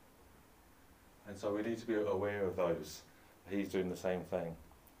 And so we need to be aware of those. He's doing the same thing.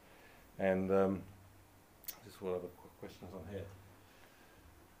 And just what other questions on here?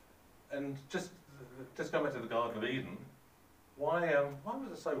 And just going back to the Garden of Eden, why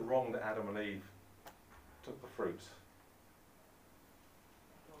was it so wrong that Adam and Eve took the fruit?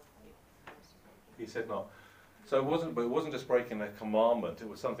 He said not. So it wasn't just breaking a commandment, it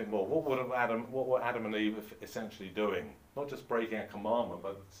was something more. What were Adam and Eve essentially doing? Not just breaking a commandment,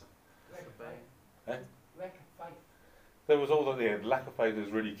 but Lack of faith. there was all that lack of faith is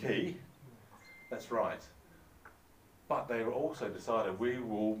really key. That's right. But they were also decided we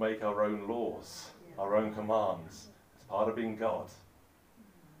will make our own laws, our own commands. It's part of being God.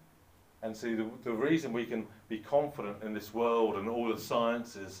 And see, the reason we can be confident in this world and all the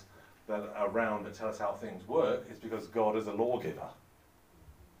sciences that are around that tell us how things work is because God is a lawgiver.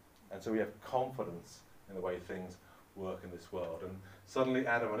 And so we have confidence in the way things work in this world. And suddenly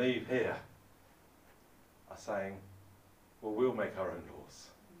Adam and Eve here are saying, well, we'll make our own laws,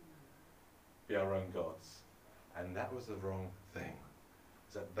 be our own gods. And that was the wrong thing,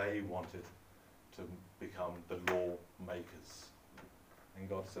 is that they wanted to become the law makers. And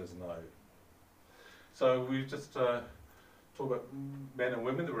God says no. So we've just talked about men and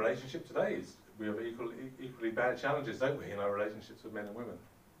women. The relationship today is, we have equally bad challenges, don't we, in our relationships with men and women?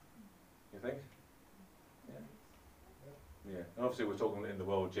 You think? Yeah. Yeah. And obviously we're talking in the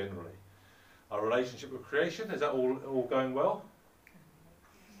world generally. Our relationship with creation, is that all going well?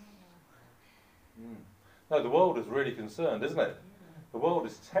 No, the world is really concerned, isn't it? The world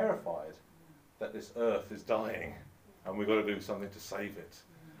is terrified that this earth is dying and we've got to do something to save it,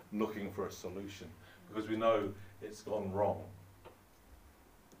 looking for a solution, because we know it's gone wrong.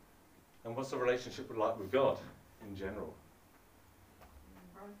 And what's the relationship like with God in general?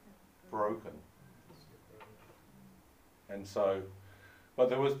 Broken. And so, but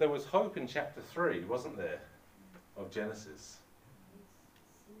there was hope in chapter 3, wasn't there, of Genesis?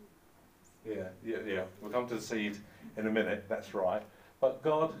 Yeah. We'll come to the seed in a minute, that's right. But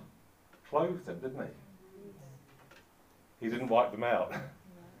God clothed them, didn't he? He didn't wipe them out.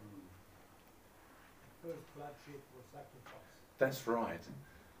 First bloodshed was sacrifice. That's right.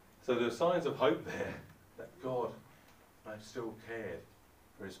 So there are signs of hope there, that God still cared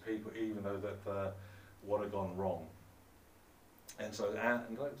for his people, even though that what had gone wrong. And so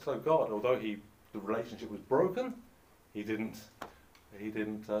God, although the relationship was broken, he didn't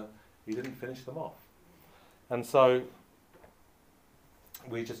finish them off. And so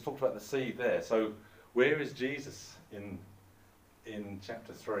we just talked about the seed there. So where is Jesus in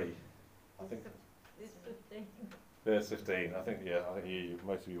chapter 3? I think verse 15. I think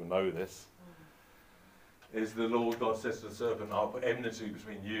most of you will know this. Is the Lord God says to the serpent, I'll put enmity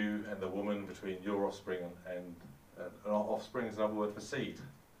between you and the woman, between your offspring and offspring is another word for seed,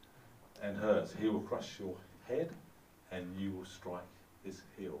 and hers. He will crush your head and you will strike his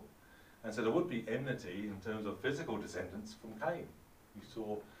heel. And so there would be enmity in terms of physical descendants from Cain. You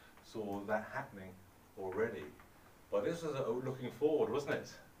saw that happening already. But this was looking forward, wasn't it?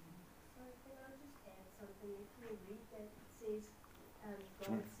 So can I just add something? If you read that, it says,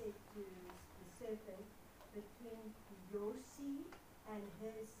 God said to the serpent, between your seed and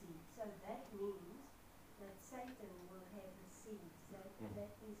her seed. So that means that Satan will have a seed.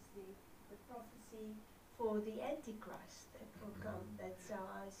 That is the prophecy for the Antichrist that will come. That's how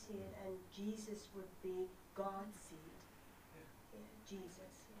I see it. And Jesus would be God's seed. Yeah,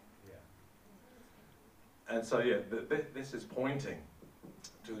 Jesus. Yeah. And so this is pointing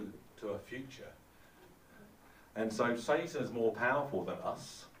to a future. And so Satan is more powerful than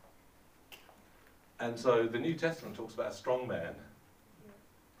us. And so the New Testament talks about a strong man,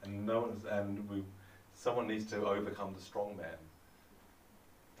 and someone needs to overcome the strong man.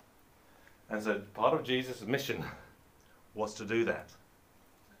 And so part of Jesus' mission was to do that.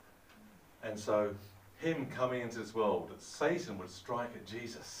 And so him coming into this world, that Satan would strike at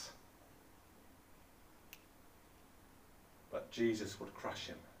Jesus, but Jesus would crush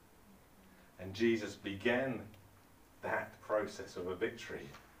him. And Jesus began that process of a victory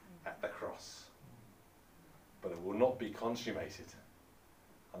at the cross. But it will not be consummated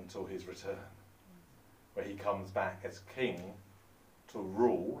until his return, where he comes back as king to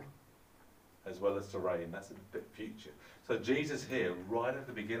rule as well as to reign. That's a bit future. So Jesus here, right at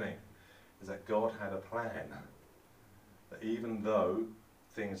the beginning, is that God had a plan, that even though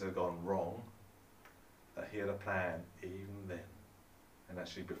things had gone wrong, that he had a plan even then and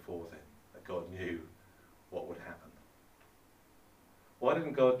actually before then, that God knew what would happen. Why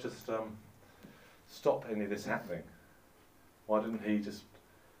didn't God just stop any of this happening? Why didn't he just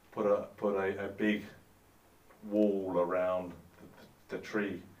put a big wall around the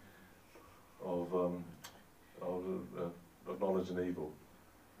tree of knowledge and evil?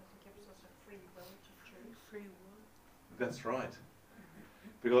 Because it gives us a free will to choose. Free will. That's right.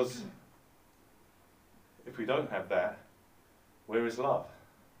 Because if we don't have that, where is love?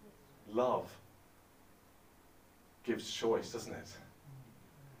 Love gives choice, doesn't it?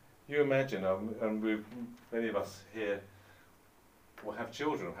 You imagine, and many of us here will have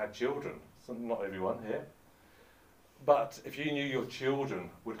children, have had children, so not everyone here. But if you knew your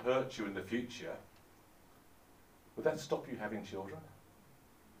children would hurt you in the future, would that stop you having children?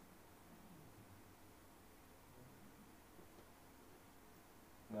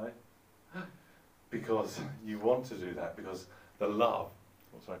 No? Because you want to do that, because the love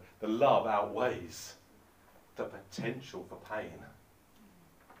outweighs the potential for pain.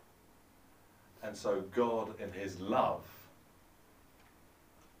 And so God, in his love,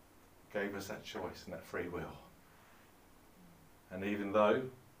 gave us that choice and that free will. And even though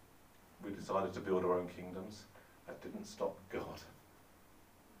we decided to build our own kingdoms, that didn't stop God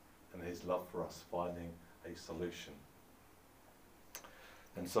and his love for us finding a solution.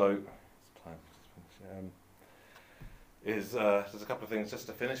 And so, there's a couple of things just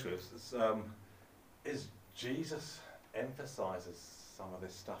to finish with. Is Jesus emphasizes some of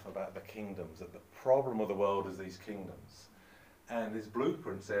this stuff about the kingdoms, that the problem of the world is these kingdoms. And his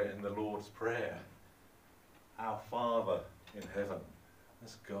blueprints there in the Lord's Prayer. Our Father in heaven,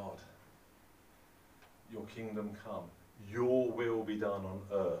 that's God. Your kingdom come. Your will be done on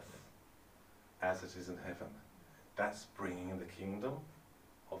earth as it is in heaven. That's bringing the kingdom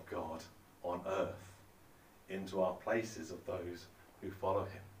of God on earth into our places of those who follow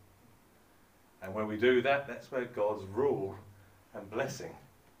him. And when we do that, that's where God's rule and blessing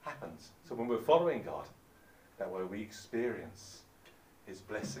happens. So when we're following God, that way we experience his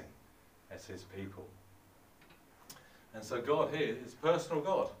blessing as his people. And so God here is personal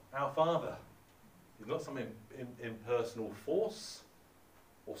God, our Father. He's not some impersonal force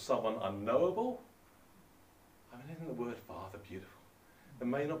or someone unknowable. I mean, isn't the word Father beautiful? It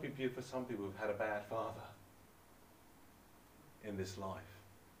may not be beautiful for some people who've had a bad father in this life.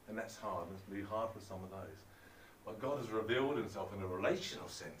 And that's hard. It's really hard for some of those. But God has revealed himself in a relational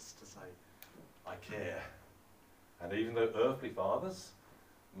sense to say, I care. And even though earthly fathers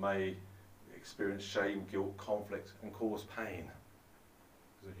may experience shame, guilt, conflict, and cause pain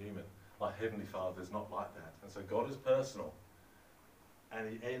as a human, our Heavenly Father is not like that. And so God is personal. And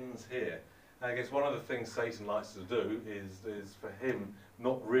he ends here. And I guess one of the things Satan likes to do is for him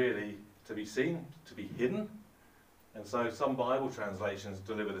not really to be seen, to be hidden. And so some Bible translations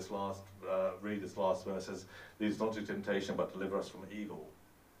deliver this last, read this last verse as, lead us not to temptation, but deliver us from evil.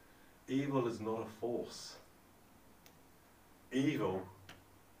 Evil is not a force. Evil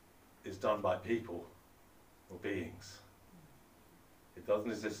is done by people or beings. It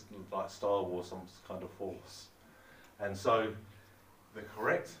doesn't exist like Star Wars, some kind of force. And so the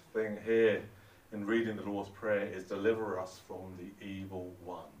correct thing here in reading the Lord's Prayer is deliver us from the evil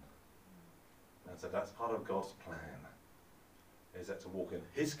one. And so that's part of God's plan, is that to walk in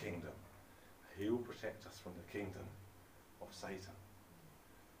his kingdom, he will protect us from the kingdom of Satan.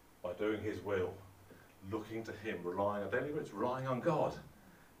 By doing his will, looking to him, relying on God.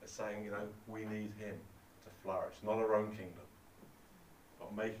 It's saying, we need him to flourish, not our own kingdom,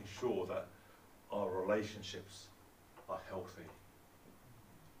 but making sure that our relationships are healthy.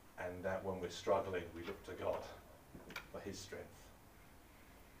 And that when we're struggling, we look to God for his strength.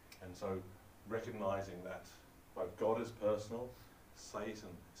 And so recognizing that both God is personal, Satan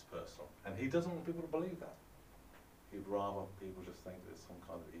is personal. And he doesn't want people to believe that. He'd rather people just think there's some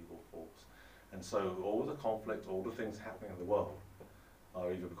kind of evil force. And so all the conflict, all the things happening in the world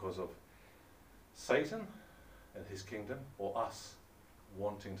are either because of Satan and his kingdom, or us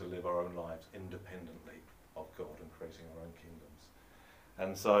wanting to live our own lives independently of God and creating our own kingdoms.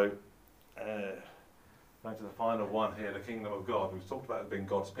 And so, going to the final one here, the kingdom of God. We've talked about it being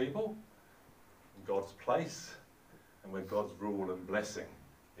God's people, God's place, and where God's rule and blessing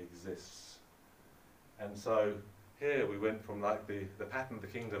exists. And so here we went from like the pattern of the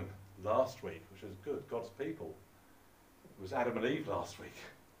kingdom last week, which was good, God's people. It was Adam and Eve last week.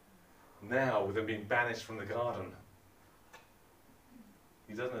 Now, with them being banished from the garden,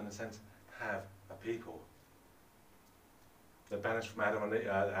 he doesn't, in a sense, have a people. They're banished from Adam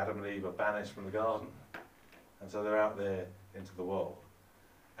and Eve are banished from the garden. And so they're out there into the world.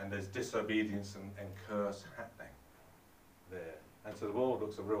 And there's disobedience and curse happening there. And so the world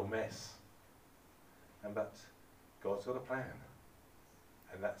looks a real mess. But God's got a plan.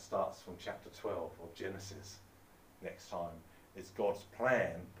 And that starts from chapter 12 of Genesis next time. It's God's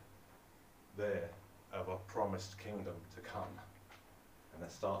plan there of a promised kingdom to come. And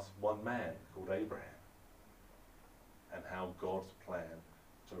that starts with one man called Abraham. And how God's plan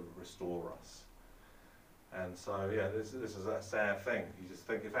to restore us. And so, yeah, this is a sad thing. You just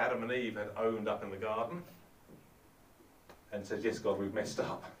think if Adam and Eve had owned up in the garden and said, yes, God, we've messed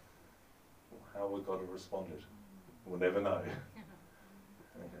up, how would God have responded? We'll never know.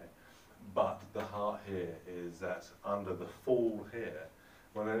 Okay. But the heart here is that under the fall here,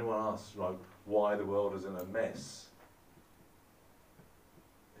 when anyone asks why the world is in a mess,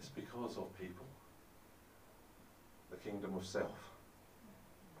 it's because of people. The kingdom of self.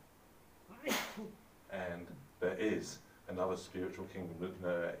 And there is another spiritual kingdom,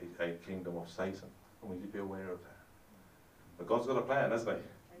 a kingdom of Satan. And we need to be aware of that. But God's got a plan, hasn't he?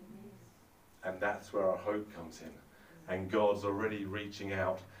 And that's where our hope comes in. And God's already reaching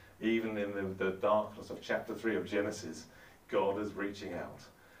out. Even in the darkness of chapter 3 of Genesis, God is reaching out.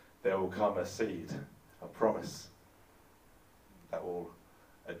 There will come a seed, a promise, that will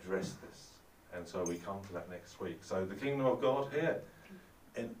address this. And so we come to that next week. So the kingdom of God here,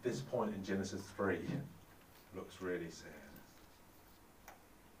 at this point in Genesis 3, looks really sad.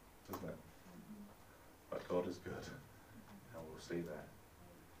 Doesn't it? But God is good. And we'll see that.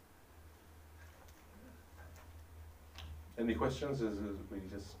 Any questions as we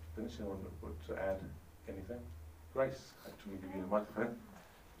just finish? Anyone want to add anything? Grace, actually give you the microphone.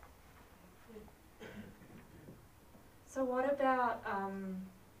 So what about,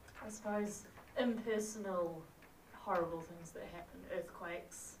 I suppose, impersonal horrible things that happen,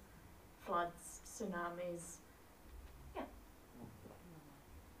 earthquakes, floods, tsunamis? Yeah.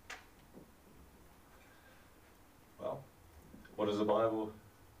 Well, what does the Bible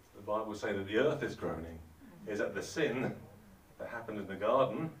say that the earth is groaning? Is that the sin that happened in the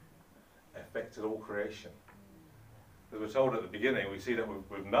garden affected all creation. As we're told at the beginning, we see that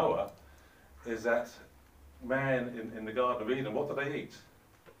with Noah, is that man in the Garden of Eden, what do they eat?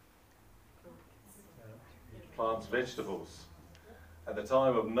 Plants, vegetables. At the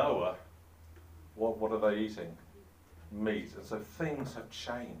time of Noah, what are they eating? Meat. And so things have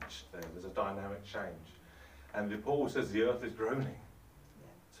changed there. There's a dynamic change. And Paul says the earth is groaning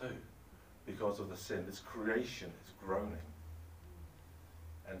too, because of the sin. This creation is groaning.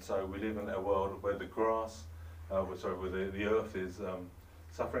 And so we live in a world where the grass, where the earth is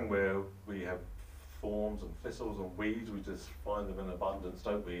suffering, where we have thorns and thistles and weeds. We just find them in abundance,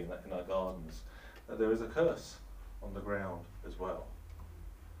 don't we, in our gardens. There is a curse on the ground as well.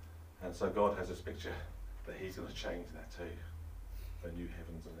 And so God has this picture that he's going to change that too. A new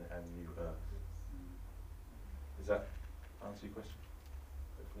heavens and new earth. Does that answer your question?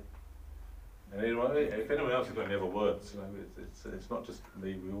 Hopefully. And anyone, if anyone else has got any other words, it's not just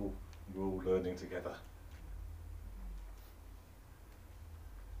me, we're all learning together.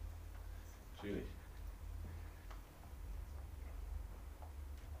 Julie.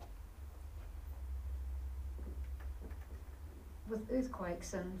 With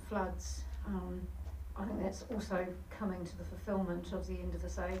earthquakes and floods, I think that's also coming to the fulfilment of the end of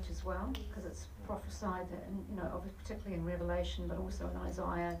this age as well, because it's prophesied that, particularly in Revelation, but also in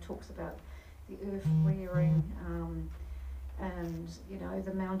Isaiah, it talks about the earth rearing, and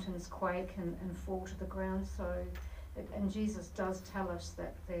the mountains quake and fall to the ground. So, and Jesus does tell us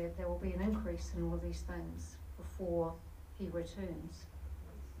that there will be an increase in all of these things before he returns.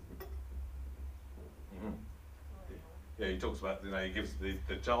 Mm-hmm. Yeah, he talks about, he gives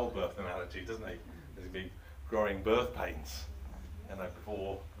the childbirth analogy, doesn't he? There's going to be growing birth pains,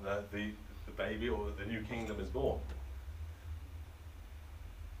 before the baby or the new kingdom is born.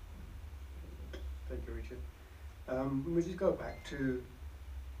 Thank you, Richard. When we just go back to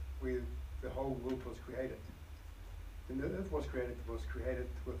where the whole world was created. When the earth was created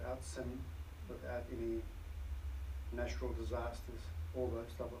without sin, without any natural disasters, all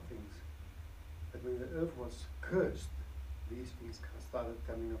those type of things. But when the earth was cursed, these things started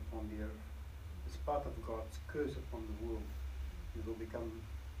coming upon the earth. It's part of God's curse upon the world. It will become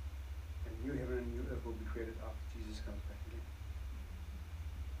a new heaven and new earth will be created after Jesus comes back again.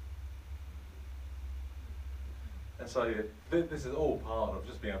 And so this is all part of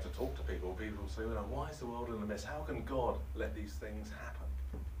just being able to talk to people. People say, why is the world in a mess? How can God let these things happen?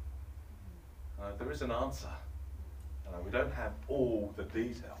 There is an answer. We don't have all the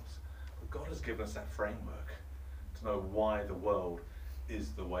details, but God has given us that framework to know why the world is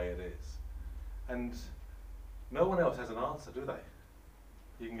the way it is. And no one else has an answer, do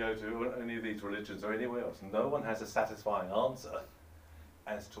they? You can go to any of these religions or anywhere else. No one has a satisfying answer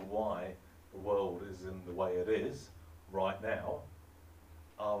as to why the world is in the way it is right now,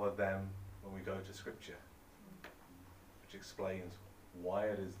 other than when we go to Scripture, which explains why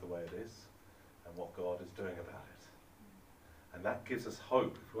it is the way it is and what God is doing about it. And that gives us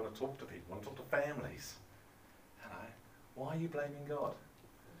hope if we want to talk to people, want to talk to families. You know, why are you blaming God?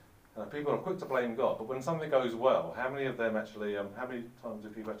 People are quick to blame God, but when something goes well, how many of them actually, how many times do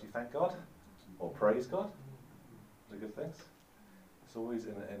people actually thank God or praise God? The good things? It's always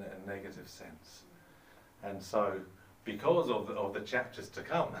in a negative sense. And so, because of the chapters to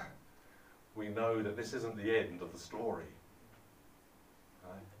come, we know that this isn't the end of the story.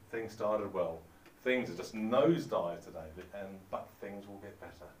 Right? Things started well. Things are just nosedive today, but things will get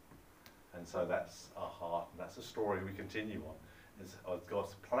better. And so that's our heart, and that's a story we continue on. Is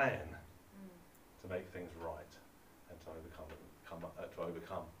God's plan to make things right and to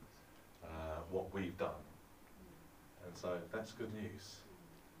overcome what we've done. And so that's good news.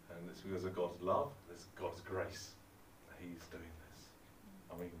 And it's because of God's love, it's God's grace that He's doing this.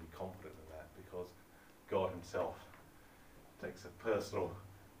 And we can be confident in that because God Himself takes a personal,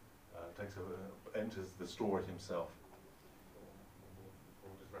 enters the story Himself.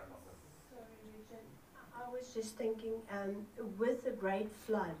 We'll just wrap up there. Sorry, Richard. I was just thinking, with the great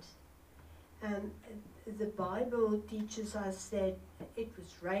flood, the Bible teaches us that it was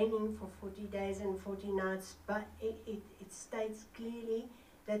raining for 40 days and 40 nights, but it states clearly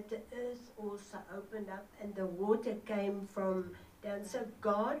that the earth also opened up and the water came from down. So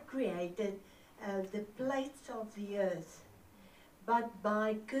God created the plates of the earth. But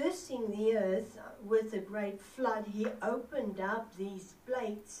by cursing the earth with a great flood, He opened up these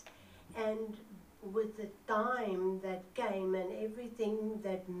plates, and with the time that came and everything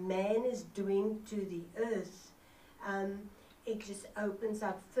that man is doing to the earth, it just opens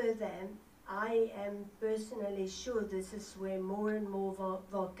up further. And I am personally sure this is where more and more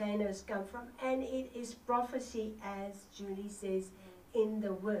volcanoes come from, and it is prophecy, as Julie says, in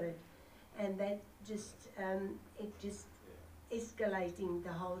the Word, and that just it just escalating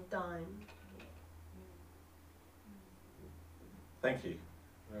the whole time. Thank you.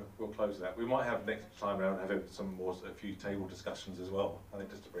 We'll close that. We might have next time around have a few table discussions as well. I think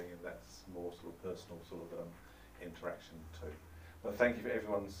just to bring in that more sort of personal sort of interaction too. But thank you for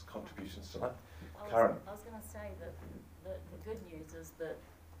everyone's contributions tonight. Karen. I was going to say that the good news is that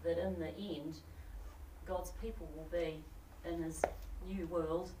in the end, God's people will be in His new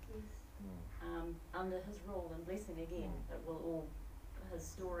world, under His rule and blessing again. It will all, His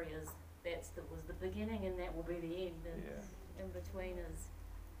story is was the beginning and that will be the end. And in between is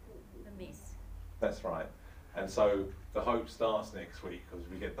the mess. That's right. And so the hope starts next week because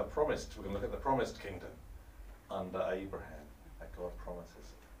we're going to look at the promised kingdom under Abraham that God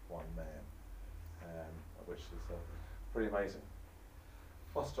promises one man, which is pretty amazing.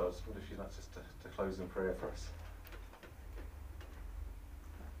 Foster, I just wonder if you'd like just to close in prayer for us.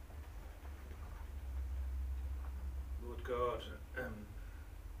 Lord God,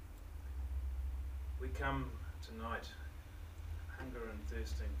 we come tonight hunger and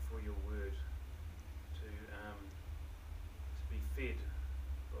thirsting for your word, to be fed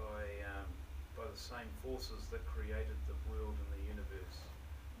by the same forces that created the world and the universe,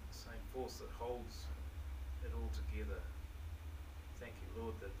 the same force that holds it all together. Thank you,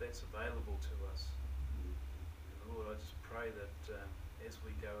 Lord, that that's available to us. And Lord, I just pray that as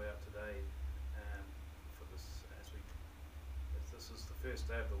we go out today, for this, as this is the first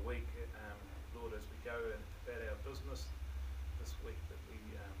day of the week, Lord, as we go about our business this week, that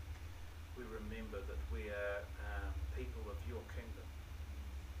we remember that we are people of your kingdom.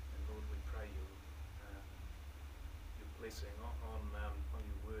 And Lord, we pray your blessing on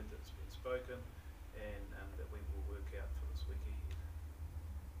your word that's been spoken, and that we will work out for this week ahead.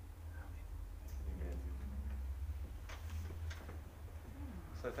 Amen.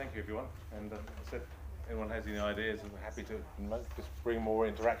 So thank you, everyone. And as I said, anyone has any ideas, and we're happy to just bring more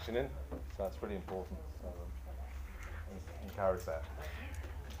interaction in. So that's really important. So encourage that.